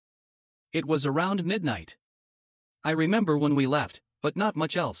bar. It was around midnight. I remember when we left, but not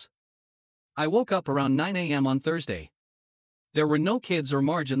much else. I woke up around 9 a.m. on Thursday. There were no kids or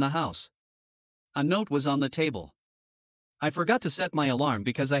Marge in the house. A note was on the table. I forgot to set my alarm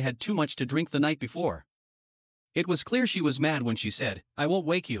because I had too much to drink the night before. It was clear she was mad when she said, "I won't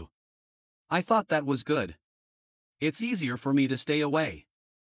wake you." I thought that was good. It's easier for me to stay away.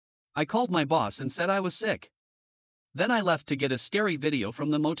 I called my boss and said I was sick. Then I left to get a scary video from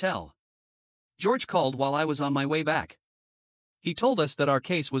the motel. George called while I was on my way back. He told us that our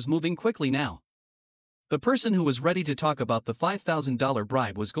case was moving quickly now. The person who was ready to talk about the $5,000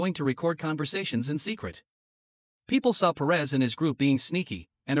 bribe was going to record conversations in secret. People saw Perez and his group being sneaky,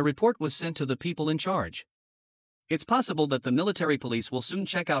 and a report was sent to the people in charge. It's possible that the military police will soon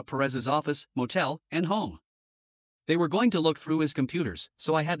check out Perez's office, motel, and home. They were going to look through his computers,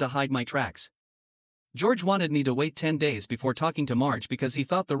 so I had to hide my tracks. George wanted me to wait 10 days before talking to Marge because he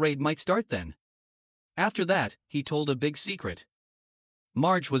thought the raid might start then. After that, he told a big secret.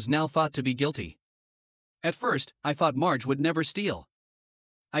 Marge was now thought to be guilty. At first, I thought Marge would never steal.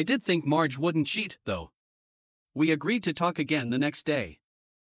 I did think Marge wouldn't cheat, though. We agreed to talk again the next day.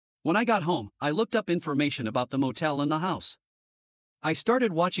 When I got home, I looked up information about the motel and the house. I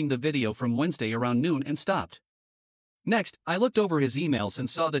started watching the video from Wednesday around noon and stopped. Next, I looked over his emails and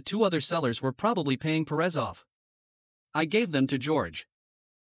saw that 2 other sellers were probably paying Perez off. I gave them to George.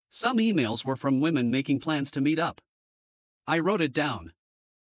 Some emails were from women making plans to meet up. I wrote it down.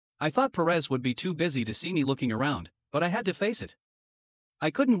 I thought Perez would be too busy to see me looking around, but I had to face it. I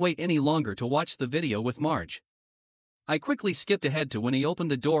couldn't wait any longer to watch the video with Marge. I quickly skipped ahead to when he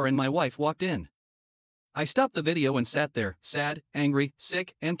opened the door and my wife walked in. I stopped the video and sat there, sad, angry,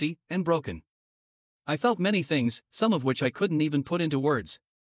 sick, empty, and broken. I felt many things, some of which I couldn't even put into words.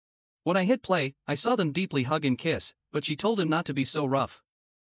 When I hit play, I saw them deeply hug and kiss, but she told him not to be so rough.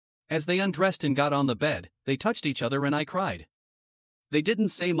 As they undressed and got on the bed, they touched each other and I cried. They didn't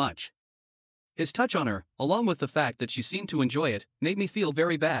say much. His touch on her, along with the fact that she seemed to enjoy it, made me feel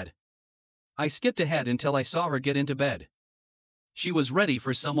very bad. I skipped ahead until I saw her get into bed. She was ready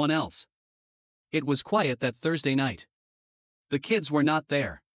for someone else. It was quiet that Thursday night. The kids were not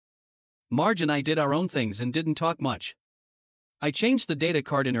there. Marge and I did our own things and didn't talk much. I changed the data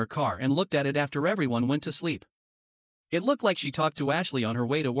card in her car and looked at it after everyone went to sleep. It looked like she talked to Ashley on her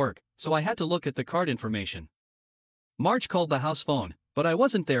way to work, so I had to look at the card information. Marge called the house phone, but I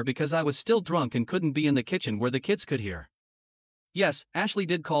wasn't there because I was still drunk and couldn't be in the kitchen where the kids could hear. Yes, Ashley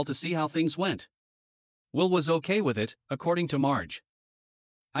did call to see how things went. Will was okay with it, according to Marge.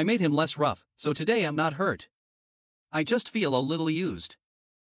 I made him less rough, so today I'm not hurt. I just feel a little used.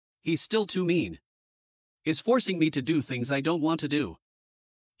 He's still too mean. Is forcing me to do things I don't want to do.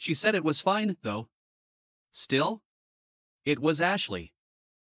 She said it was fine, though. Still? It was Ashley.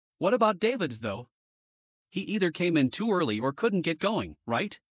 What about David, though? He either came in too early or couldn't get going,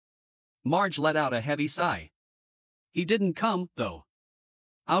 right? Marge let out a heavy sigh. He didn't come, though.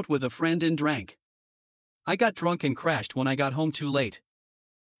 Out with a friend and drank. I got drunk and crashed when I got home too late.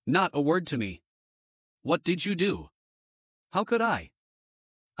 Not a word to me. What did you do? How could I?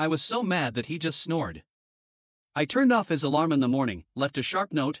 I was so mad that he just snored. I turned off his alarm in the morning, left a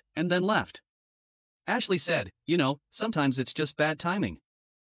sharp note, and then left. Ashley said, sometimes it's just bad timing.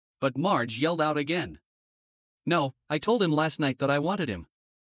 But Marge yelled out again. No, I told him last night that I wanted him.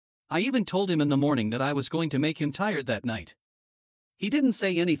 I even told him in the morning that I was going to make him tired that night. He didn't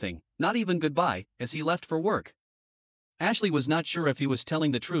say anything, not even goodbye, as he left for work. Ashley was not sure if he was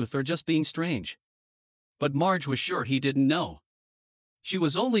telling the truth or just being strange. But Marge was sure he didn't know. She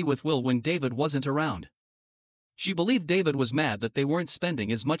was only with Will when David wasn't around. She believed David was mad that they weren't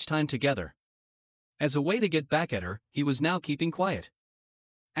spending as much time together. As a way to get back at her, he was now keeping quiet.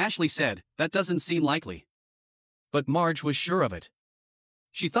 Ashley said, "That doesn't seem likely." But Marge was sure of it.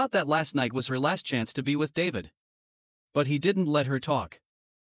 She thought that last night was her last chance to be with David. But he didn't let her talk.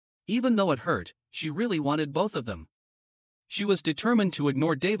 Even though it hurt, she really wanted both of them. She was determined to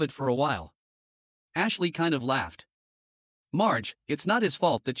ignore David for a while. Ashley kind of laughed. Marge, it's not his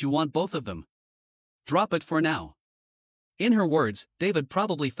fault that you want both of them. Drop it for now. In her words, David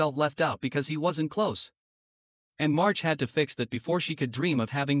probably felt left out because he wasn't close. And Marge had to fix that before she could dream of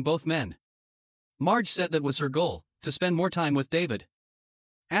having both men. Marge said that was her goal, to spend more time with David.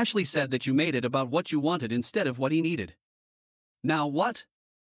 Ashley said that you made it about what you wanted instead of what he needed. Now what?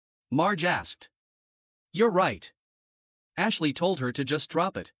 Marge asked. You're right. Ashley told her to just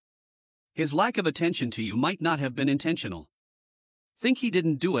drop it. His lack of attention to you might not have been intentional. Think he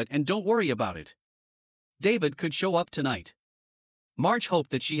didn't do it and don't worry about it. David could show up tonight. Marge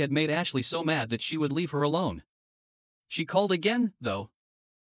hoped that she had made Ashley so mad that she would leave her alone. She called again, though.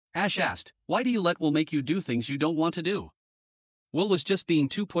 Ash asked, "Why do you let Will make you do things you don't want to do?" Will was just being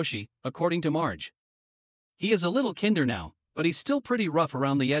too pushy, according to Marge. He is a little kinder now, but he's still pretty rough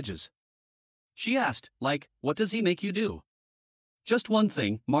around the edges. She asked, what does he make you do? Just one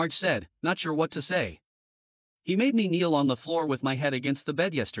thing, Marge said, not sure what to say. He made me kneel on the floor with my head against the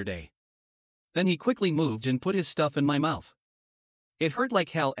bed yesterday. Then he quickly moved and put his stuff in my mouth. It hurt like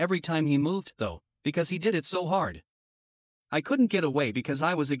hell every time he moved, though, because he did it so hard. I couldn't get away because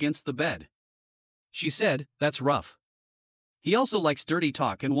I was against the bed. She said, that's rough. He also likes dirty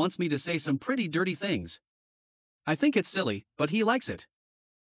talk and wants me to say some pretty dirty things. I think it's silly, but he likes it.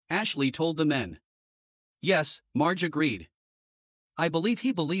 Ashley told the men. Yes, Marge agreed. I believe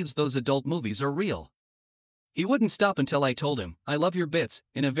he believes those adult movies are real. He wouldn't stop until I told him, I love your bits,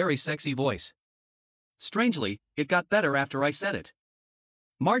 in a very sexy voice. Strangely, it got better after I said it.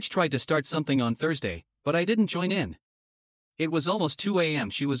 Marge tried to start something on Thursday, but I didn't join in. It was almost 2 a.m.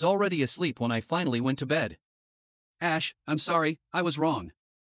 She was already asleep when I finally went to bed. Ash, I'm sorry, I was wrong.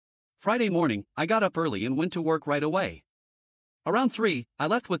 Friday morning, I got up early and went to work right away. Around 3, I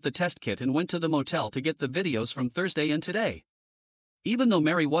left with the test kit and went to the motel to get the videos from Thursday and today. Even though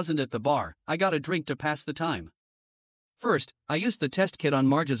Mary wasn't at the bar, I got a drink to pass the time. First, I used the test kit on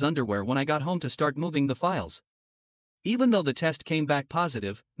Marge's underwear when I got home to start moving the files. Even though the test came back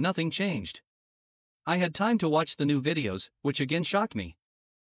positive, nothing changed. I had time to watch the new videos, which again shocked me.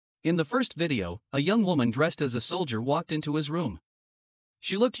 In the first video, a young woman dressed as a soldier walked into his room.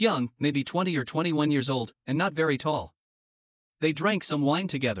 She looked young, maybe 20 or 21 years old, and not very tall. They drank some wine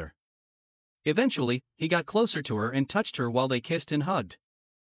together. Eventually, he got closer to her and touched her while they kissed and hugged.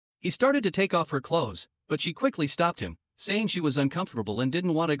 He started to take off her clothes, but she quickly stopped him, saying she was uncomfortable and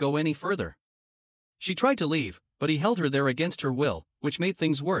didn't want to go any further. She tried to leave, but he held her there against her will, which made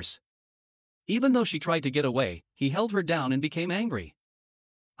things worse. Even though she tried to get away, he held her down and became angry.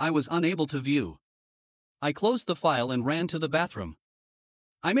 I was unable to view. I closed the file and ran to the bathroom.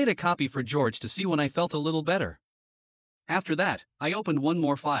 I made a copy for George to see when I felt a little better. After that, I opened one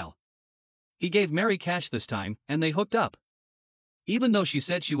more file. He gave Mary cash this time, and they hooked up. Even though she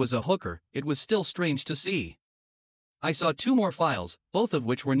said she was a hooker, it was still strange to see. I saw two more files, both of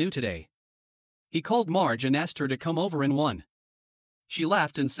which were new today. He called Marge and asked her to come over in one. She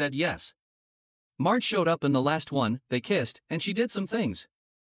laughed and said yes. Marge showed up in the last one, they kissed, and she did some things.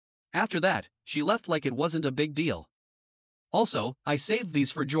 After that, she left like it wasn't a big deal. Also, I saved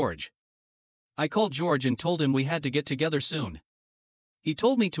these for George. I called George and told him we had to get together soon. He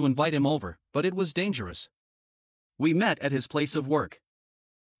told me to invite him over, but it was dangerous. We met at his place of work.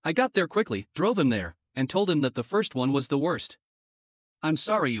 I got there quickly, drove him there, and told him that the first one was the worst. I'm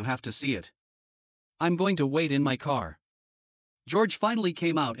sorry you have to see it. I'm going to wait in my car. George finally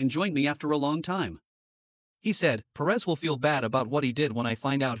came out and joined me after a long time. He said, Perez will feel bad about what he did when I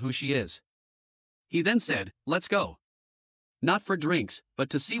find out who she is. He then said, let's go. Not for drinks, but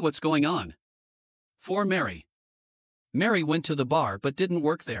to see what's going on. For Mary. Mary went to the bar but didn't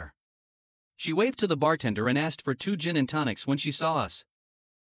work there. She waved to the bartender and asked for 2 gin and tonics when she saw us.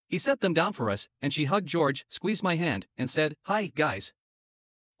 He set them down for us, and she hugged George, squeezed my hand, and said, hi, guys.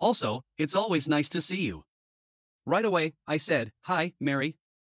 Also, it's always nice to see you. Right away, I said, hi, Mary.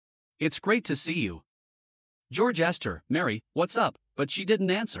 It's great to see you. George asked her, Mary, what's up, but she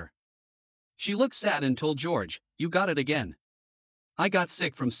didn't answer. She looked sad and told George, you got it again. I got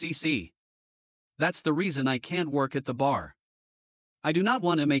sick from CC. That's the reason I can't work at the bar. I do not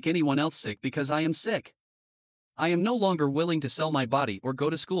want to make anyone else sick because I am sick. I am no longer willing to sell my body or go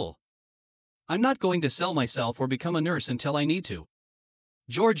to school. I'm not going to sell myself or become a nurse until I need to.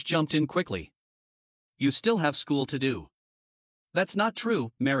 George jumped in quickly. You still have school to do. That's not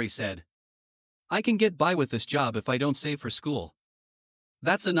true, Mary said. I can get by with this job if I don't save for school.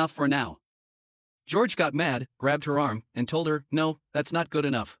 That's enough for now. George got mad, grabbed her arm, and told her, no, that's not good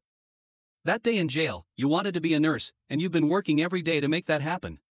enough. That day in jail, you wanted to be a nurse, and you've been working every day to make that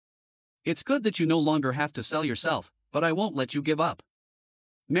happen. It's good that you no longer have to sell yourself, but I won't let you give up.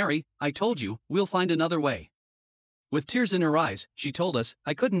 Mary, I told you, we'll find another way. With tears in her eyes, she told us,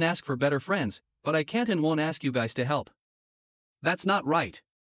 I couldn't ask for better friends, but I can't and won't ask you guys to help. That's not right.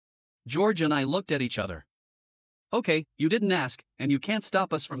 George and I looked at each other. Okay, you didn't ask, and you can't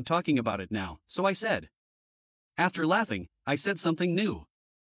stop us from talking about it now, so I said. After laughing, I said something new.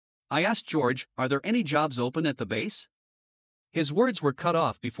 I asked George, are there any jobs open at the base? His words were cut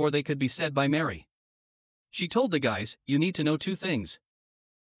off before they could be said by Mary. She told the guys, you need to know 2 things.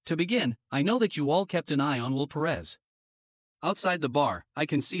 To begin, I know that you all kept an eye on Will Perez. Outside the bar, I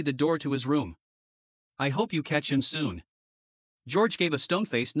can see the door to his room. I hope you catch him soon. George gave a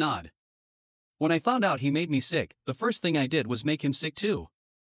stone-faced nod. When I found out he made me sick, the first thing I did was make him sick too.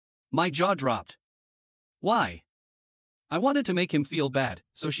 My jaw dropped. Why? I wanted to make him feel bad,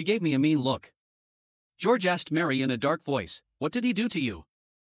 so she gave me a mean look. George asked Mary in a dark voice, what did he do to you?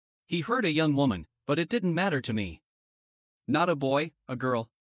 He hurt a young woman, but it didn't matter to me. Not a boy, a girl.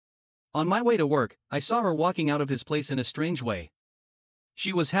 On my way to work, I saw her walking out of his place in a strange way.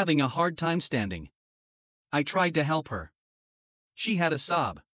 She was having a hard time standing. I tried to help her. She had a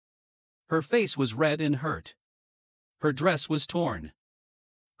sob. Her face was red and hurt. Her dress was torn.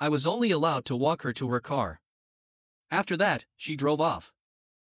 I was only allowed to walk her to her car. After that, she drove off.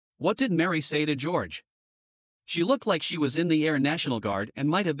 What did Mary say to George? She looked like she was in the Air National Guard and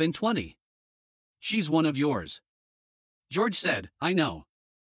might have been 20. She's one of yours. George said, I know.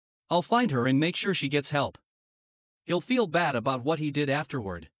 I'll find her and make sure she gets help. He'll feel bad about what he did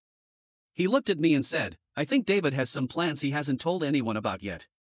afterward. He looked at me and said, I think David has some plans he hasn't told anyone about yet.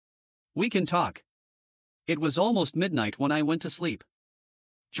 We can talk. It was almost midnight when I went to sleep.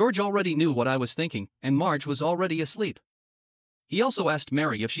 George already knew what I was thinking, and Marge was already asleep. He also asked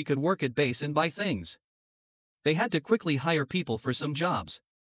Mary if she could work at base and buy things. They had to quickly hire people for some jobs.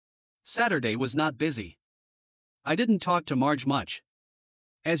 Saturday was not busy. I didn't talk to Marge much.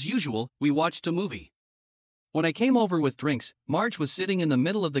 As usual, we watched a movie. When I came over with drinks, Marge was sitting in the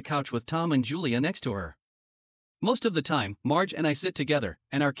middle of the couch with Tom and Julia next to her. Most of the time, Marge and I sit together,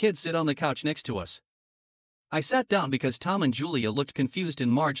 and our kids sit on the couch next to us. I sat down because Tom and Julia looked confused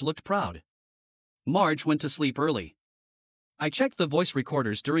and Marge looked proud. Marge went to sleep early. I checked the voice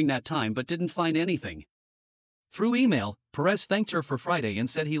recorders during that time but didn't find anything. Through email, Perez thanked her for Friday and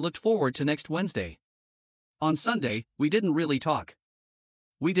said he looked forward to next Wednesday. On Sunday, we didn't really talk.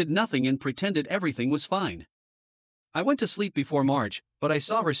 We did nothing and pretended everything was fine. I went to sleep before Marge, but I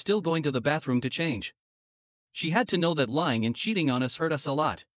saw her still going to the bathroom to change. She had to know that lying and cheating on us hurt us a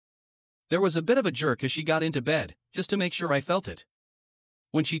lot. There was a bit of a jerk as she got into bed, just to make sure I felt it.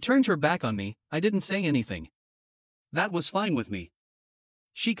 When she turned her back on me, I didn't say anything. That was fine with me.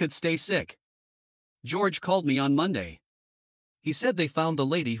 She could stay sick. George called me on Monday. He said they found the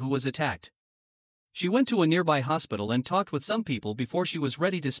lady who was attacked. She went to a nearby hospital and talked with some people before she was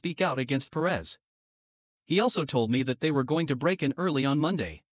ready to speak out against Perez. He also told me that they were going to break in early on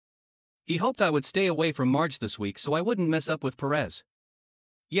Monday. He hoped I would stay away from Marge this week so I wouldn't mess up with Perez.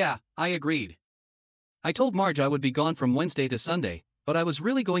 Yeah, I agreed. I told Marge I would be gone from Wednesday to Sunday, but I was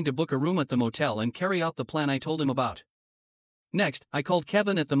really going to book a room at the motel and carry out the plan I told him about. Next, I called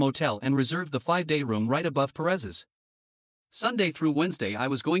Kevin at the motel and reserved the 5-day room right above Perez's. Sunday through Wednesday I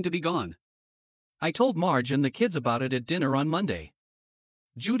was going to be gone. I told Marge and the kids about it at dinner on Monday.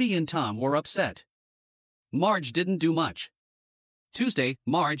 Judy and Tom were upset. Marge didn't do much. Tuesday,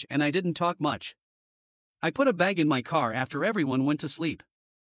 Marge and I didn't talk much. I put a bag in my car after everyone went to sleep.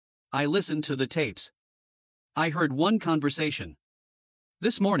 I listened to the tapes. I heard one conversation.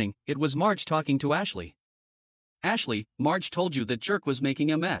 This morning, it was Marge talking to Ashley. Ashley, Marge told you that jerk was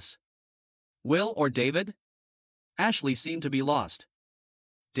making a mess. Will or David? Ashley seemed to be lost.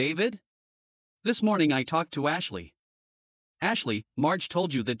 David? This morning I talked to Ashley. Ashley, Marge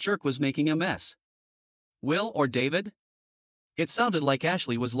told you that jerk was making a mess. Will or David? It sounded like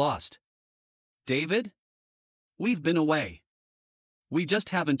Ashley was lost. David? We've been away. We just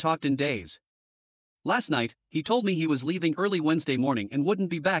haven't talked in days. Last night, he told me he was leaving early Wednesday morning and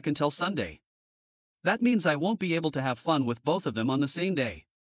wouldn't be back until Sunday. That means I won't be able to have fun with both of them on the same day.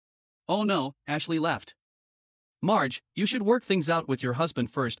 Oh no, Ashley left. Marge, you should work things out with your husband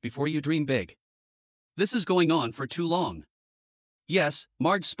first before you dream big. This is going on for too long. Yes,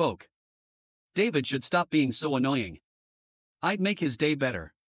 Marge spoke. David should stop being so annoying. I'd make his day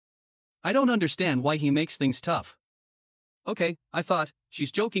better. I don't understand why he makes things tough. Okay, I thought,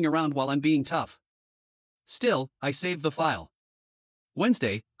 she's joking around while I'm being tough. Still, I saved the file.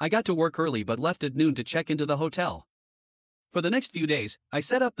 Wednesday, I got to work early but left at noon to check into the hotel. For the next few days, I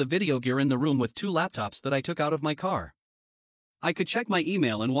set up the video gear in the room with 2 laptops that I took out of my car. I could check my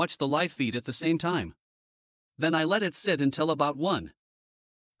email and watch the live feed at the same time. Then I let it sit until about 1.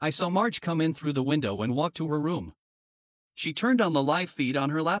 I saw Marge come in through the window and walk to her room. She turned on the live feed on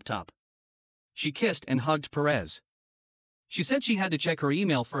her laptop. She kissed and hugged Perez. She said she had to check her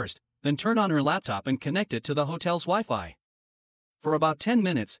email first, then turn on her laptop and connect it to the hotel's Wi-Fi. For about 10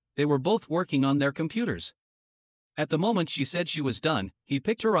 minutes, they were both working on their computers. At the moment she said she was done, he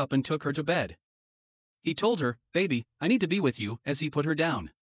picked her up and took her to bed. He told her, "Baby, I need to be with you," as he put her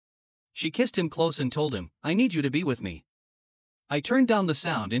down. She kissed him close and told him, "I need you to be with me." I turned down the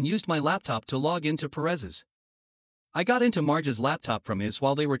sound and used my laptop to log into Perez's. I got into Marge's laptop from his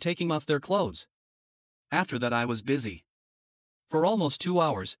while they were taking off their clothes. After that I was busy. For almost 2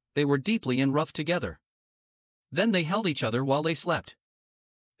 hours, they were deeply in rough together. Then they held each other while they slept.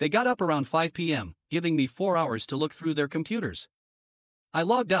 They got up around 5 p.m., giving me 4 hours to look through their computers. I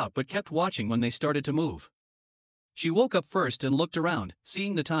logged out but kept watching when they started to move. She woke up first and looked around,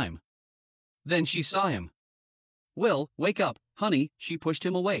 seeing the time. Then she saw him. "Will, wake up, honey," she pushed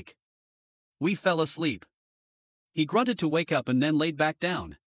him awake. We fell asleep. He grunted to wake up and then laid back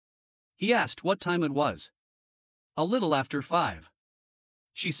down. He asked what time it was. A little after 5.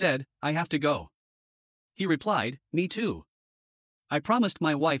 She said, "I have to go." He replied, "Me too. I promised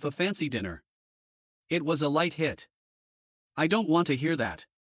my wife a fancy dinner." It was a light hit. "I don't want to hear that.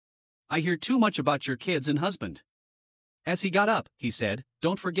 I hear too much about your kids and husband." As he got up, he said,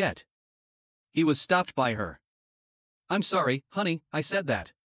 "Don't forget." He was stopped by her. "I'm sorry, honey, I said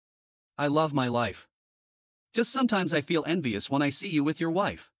that. I love my life. Just sometimes I feel envious when I see you with your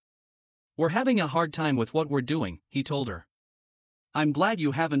wife. We're having a hard time with what we're doing," he told her. "I'm glad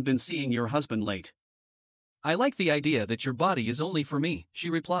you haven't been seeing your husband late." "I like the idea that your body is only for me," she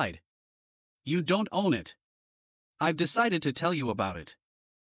replied. "You don't own it. I've decided to tell you about it.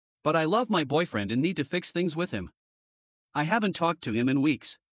 But I love my boyfriend and need to fix things with him. I haven't talked to him in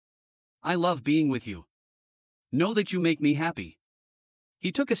weeks. I love being with you. Know that you make me happy."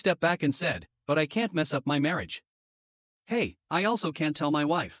 He took a step back and said, "But I can't mess up my marriage. Hey, I also can't tell my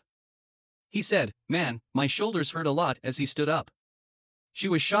wife." He said, "Man, my shoulders hurt a lot," as he stood up. She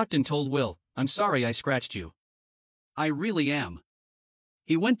was shocked and told Will, "I'm sorry I scratched you. I really am."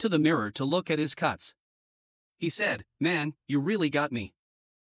 He went to the mirror to look at his cuts. He said, "Man, you really got me."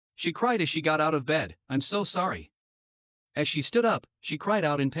 She cried as she got out of bed, "I'm so sorry." As she stood up, she cried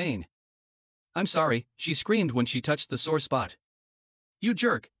out in pain. "I'm sorry," she screamed when she touched the sore spot. "You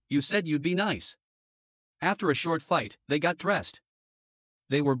jerk, you said you'd be nice." After a short fight, they got dressed.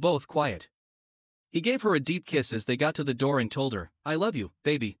 They were both quiet. He gave her a deep kiss as they got to the door and told her, "I love you,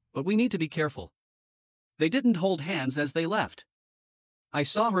 baby, but we need to be careful." They didn't hold hands as they left. I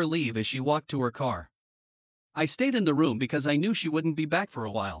saw her leave as she walked to her car. I stayed in the room because I knew she wouldn't be back for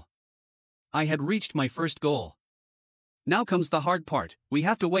a while. I had reached my first goal. Now comes the hard part, we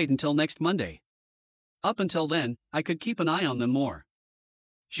have to wait until next Monday. Up until then, I could keep an eye on them more.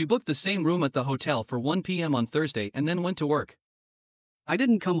 She booked the same room at the hotel for 1 p.m. on Thursday and then went to work. I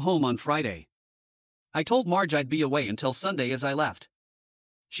didn't come home on Friday. I told Marge I'd be away until Sunday as I left.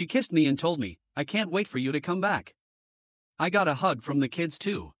 She kissed me and told me, I can't wait for you to come back. I got a hug from the kids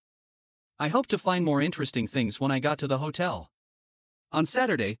too. I hoped to find more interesting things when I got to the hotel. On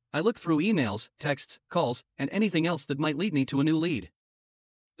Saturday, I looked through emails, texts, calls, and anything else that might lead me to a new lead.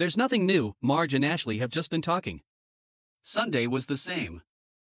 There's nothing new, Marge and Ashley have just been talking. Sunday was the same.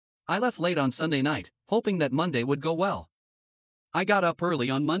 I left late on Sunday night, hoping that Monday would go well. I got up early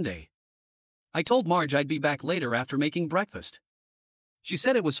on Monday. I told Marge I'd be back later after making breakfast. She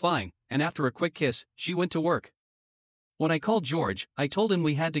said it was fine, and after a quick kiss, she went to work. When I called George, I told him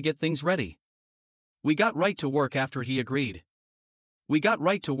we had to get things ready. We got right to work after he agreed.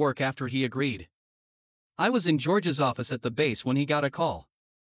 I was in George's office at the base when he got a call.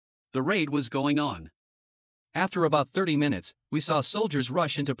 The raid was going on. After about 30 minutes, we saw soldiers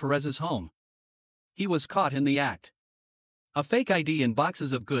rush into Perez's home. He was caught in the act. A fake ID and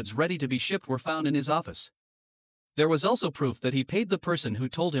boxes of goods ready to be shipped were found in his office. There was also proof that he paid the person who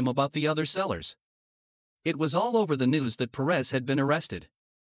told him about the other sellers. It was all over the news that Perez had been arrested.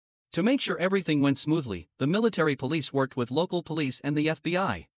 To make sure everything went smoothly, the military police worked with local police and the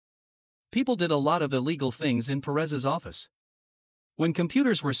FBI. People did a lot of illegal things in Perez's office. When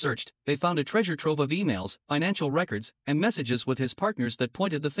computers were searched, they found a treasure trove of emails, financial records, and messages with his partners that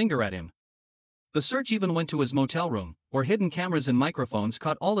pointed the finger at him. The search even went to his motel room, where hidden cameras and microphones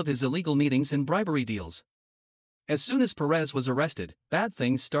caught all of his illegal meetings and bribery deals. As soon as Perez was arrested, bad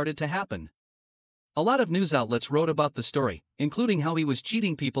things started to happen. A lot of news outlets wrote about the story, including how he was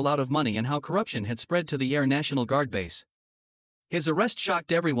cheating people out of money and how corruption had spread to the Air National Guard base. His arrest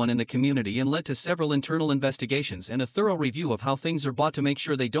shocked everyone in the community and led to several internal investigations and a thorough review of how things are bought to make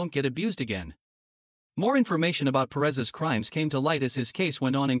sure they don't get abused again. More information about Perez's crimes came to light as his case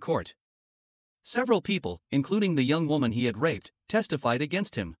went on in court. Several people, including the young woman he had raped, testified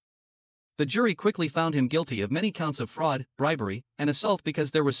against him. The jury quickly found him guilty of many counts of fraud, bribery, and assault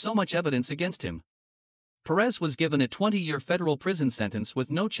because there was so much evidence against him. Perez was given a 20-year federal prison sentence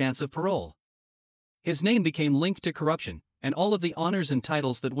with no chance of parole. His name became linked to corruption, and all of the honors and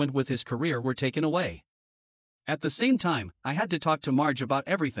titles that went with his career were taken away. At the same time, I had to talk to Marge about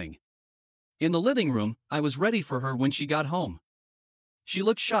everything. In the living room, I was ready for her when she got home. She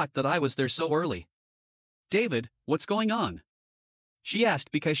looked shocked that I was there so early. "David, what's going on?" she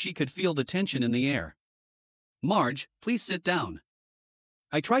asked because she could feel the tension in the air. "Marge, please sit down."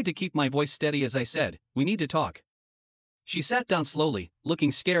 I tried to keep my voice steady as I said, "We need to talk." She sat down slowly, looking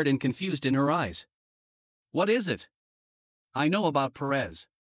scared and confused in her eyes. "What is it?" "I know about Perez."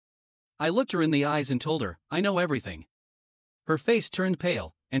 I looked her in the eyes and told her, "I know everything." Her face turned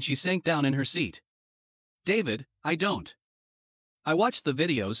pale, and she sank down in her seat. "David, I don't. I watched the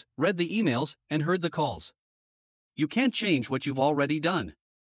videos, read the emails, and heard the calls. You can't change what you've already done."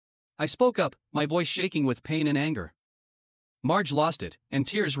 I spoke up, my voice shaking with pain and anger. Marge lost it, and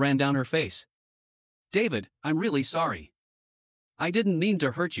tears ran down her face. "David, I'm really sorry. I didn't mean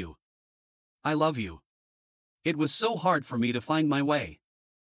to hurt you. I love you. It was so hard for me to find my way.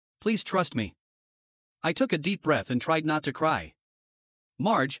 Please trust me." I took a deep breath and tried not to cry.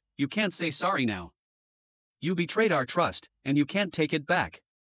 "Marge, you can't say sorry now. You betrayed our trust, and you can't take it back.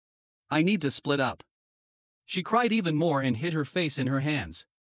 I need to split up." She cried even more and hid her face in her hands.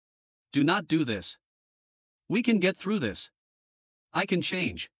 "Do not do this. We can get through this. I can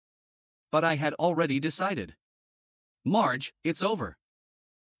change." But I had already decided. "Marge, it's over.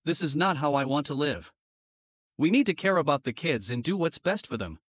 This is not how I want to live. We need to care about the kids and do what's best for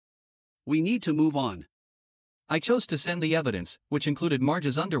them. We need to move on." I chose to send the evidence, which included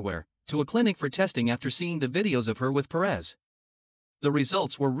Marge's underwear, to a clinic for testing after seeing the videos of her with Perez. The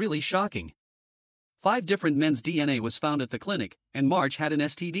results were really shocking. 5 different men's DNA was found at the clinic, and Marge had an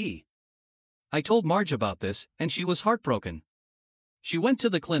STD. I told Marge about this, and she was heartbroken. She went to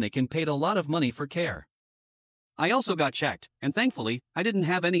the clinic and paid a lot of money for care. I also got checked, and thankfully, I didn't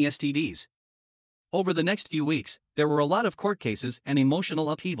have any STDs. Over the next few weeks, there were a lot of court cases and emotional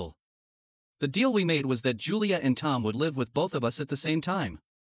upheaval. The deal we made was that Julia and Tom would live with both of us at the same time.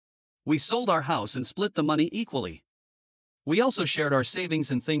 We sold our house and split the money equally. We also shared our savings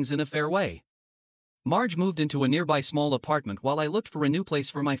and things in a fair way. Marge moved into a nearby small apartment while I looked for a new place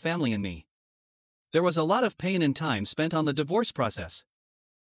for my family and me. There was a lot of pain and time spent on the divorce process.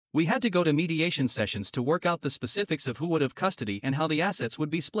 We had to go to mediation sessions to work out the specifics of who would have custody and how the assets would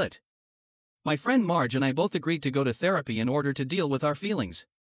be split. My friend Marge and I both agreed to go to therapy in order to deal with our feelings.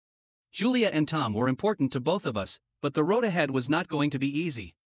 Julia and Tom were important to both of us, but the road ahead was not going to be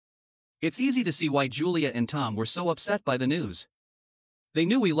easy. It's easy to see why Julia and Tom were so upset by the news. They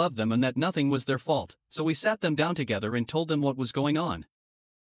knew we loved them and that nothing was their fault, so we sat them down together and told them what was going on.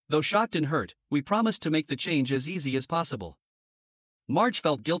 Though shocked and hurt, we promised to make the change as easy as possible. Marge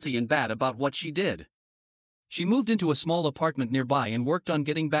felt guilty and bad about what she did. She moved into a small apartment nearby and worked on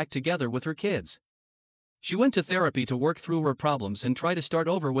getting back together with her kids. She went to therapy to work through her problems and try to start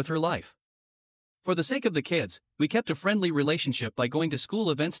over with her life. For the sake of the kids, we kept a friendly relationship by going to school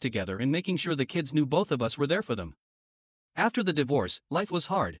events together and making sure the kids knew both of us were there for them. After the divorce, life was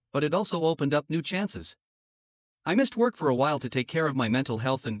hard, but it also opened up new chances. I missed work for a while to take care of my mental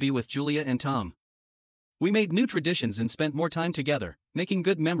health and be with Julia and Tom. We made new traditions and spent more time together, making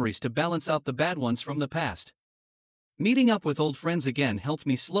good memories to balance out the bad ones from the past. Meeting up with old friends again helped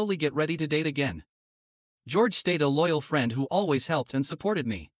me slowly get ready to date again. George stayed a loyal friend who always helped and supported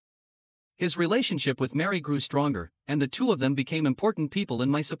me. His relationship with Mary grew stronger, and the two of them became important people in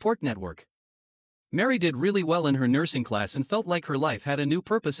my support network. Mary did really well in her nursing class and felt like her life had a new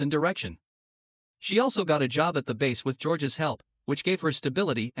purpose and direction. She also got a job at the base with George's help, which gave her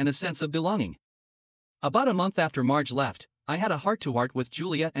stability and a sense of belonging. About a month after Marge left, I had a heart-to-heart with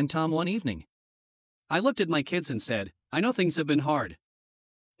Julia and Tom one evening. I looked at my kids and said, "I know things have been hard.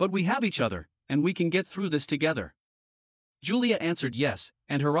 But we have each other, and we can get through this together." Julia answered yes,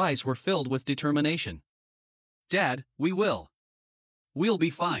 and her eyes were filled with determination. "Dad, we will. We'll be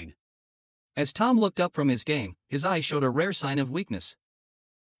fine." As Tom looked up from his game, his eyes showed a rare sign of weakness.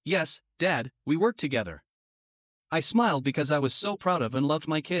 "Yes, Dad, we work together." I smiled because I was so proud of and loved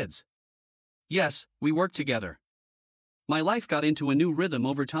my kids. Yes, we work together. My life got into a new rhythm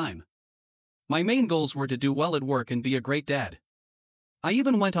over time. My main goals were to do well at work and be a great dad. I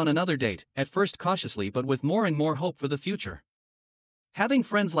even went on another date, at first cautiously but with more and more hope for the future. Having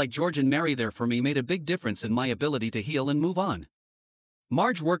friends like George and Mary there for me made a big difference in my ability to heal and move on.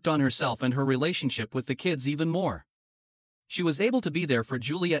 Marge worked on herself and her relationship with the kids even more. She was able to be there for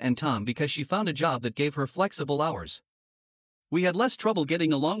Julia and Tom because she found a job that gave her flexible hours. We had less trouble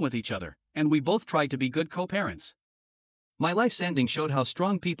getting along with each other, and we both tried to be good co-parents. My life's ending showed how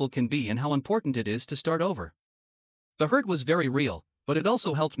strong people can be and how important it is to start over. The hurt was very real, but it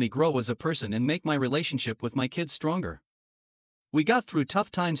also helped me grow as a person and make my relationship with my kids stronger. We got through tough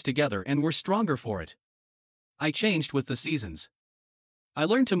times together and were stronger for it. I changed with the seasons. I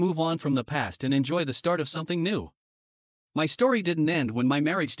learned to move on from the past and enjoy the start of something new. My story didn't end when my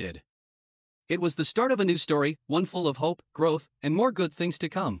marriage did. It was the start of a new story, one full of hope, growth, and more good things to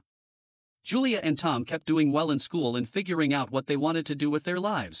come. Julia and Tom kept doing well in school and figuring out what they wanted to do with their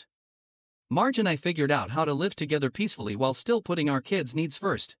lives. Marge and I figured out how to live together peacefully while still putting our kids' needs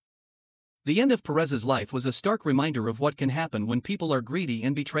first. The end of Perez's life was a stark reminder of what can happen when people are greedy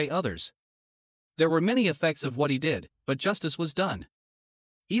and betray others. There were many effects of what he did, but justice was done.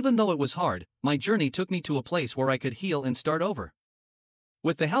 Even though it was hard, my journey took me to a place where I could heal and start over.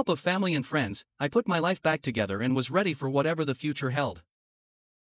 With the help of family and friends, I put my life back together and was ready for whatever the future held.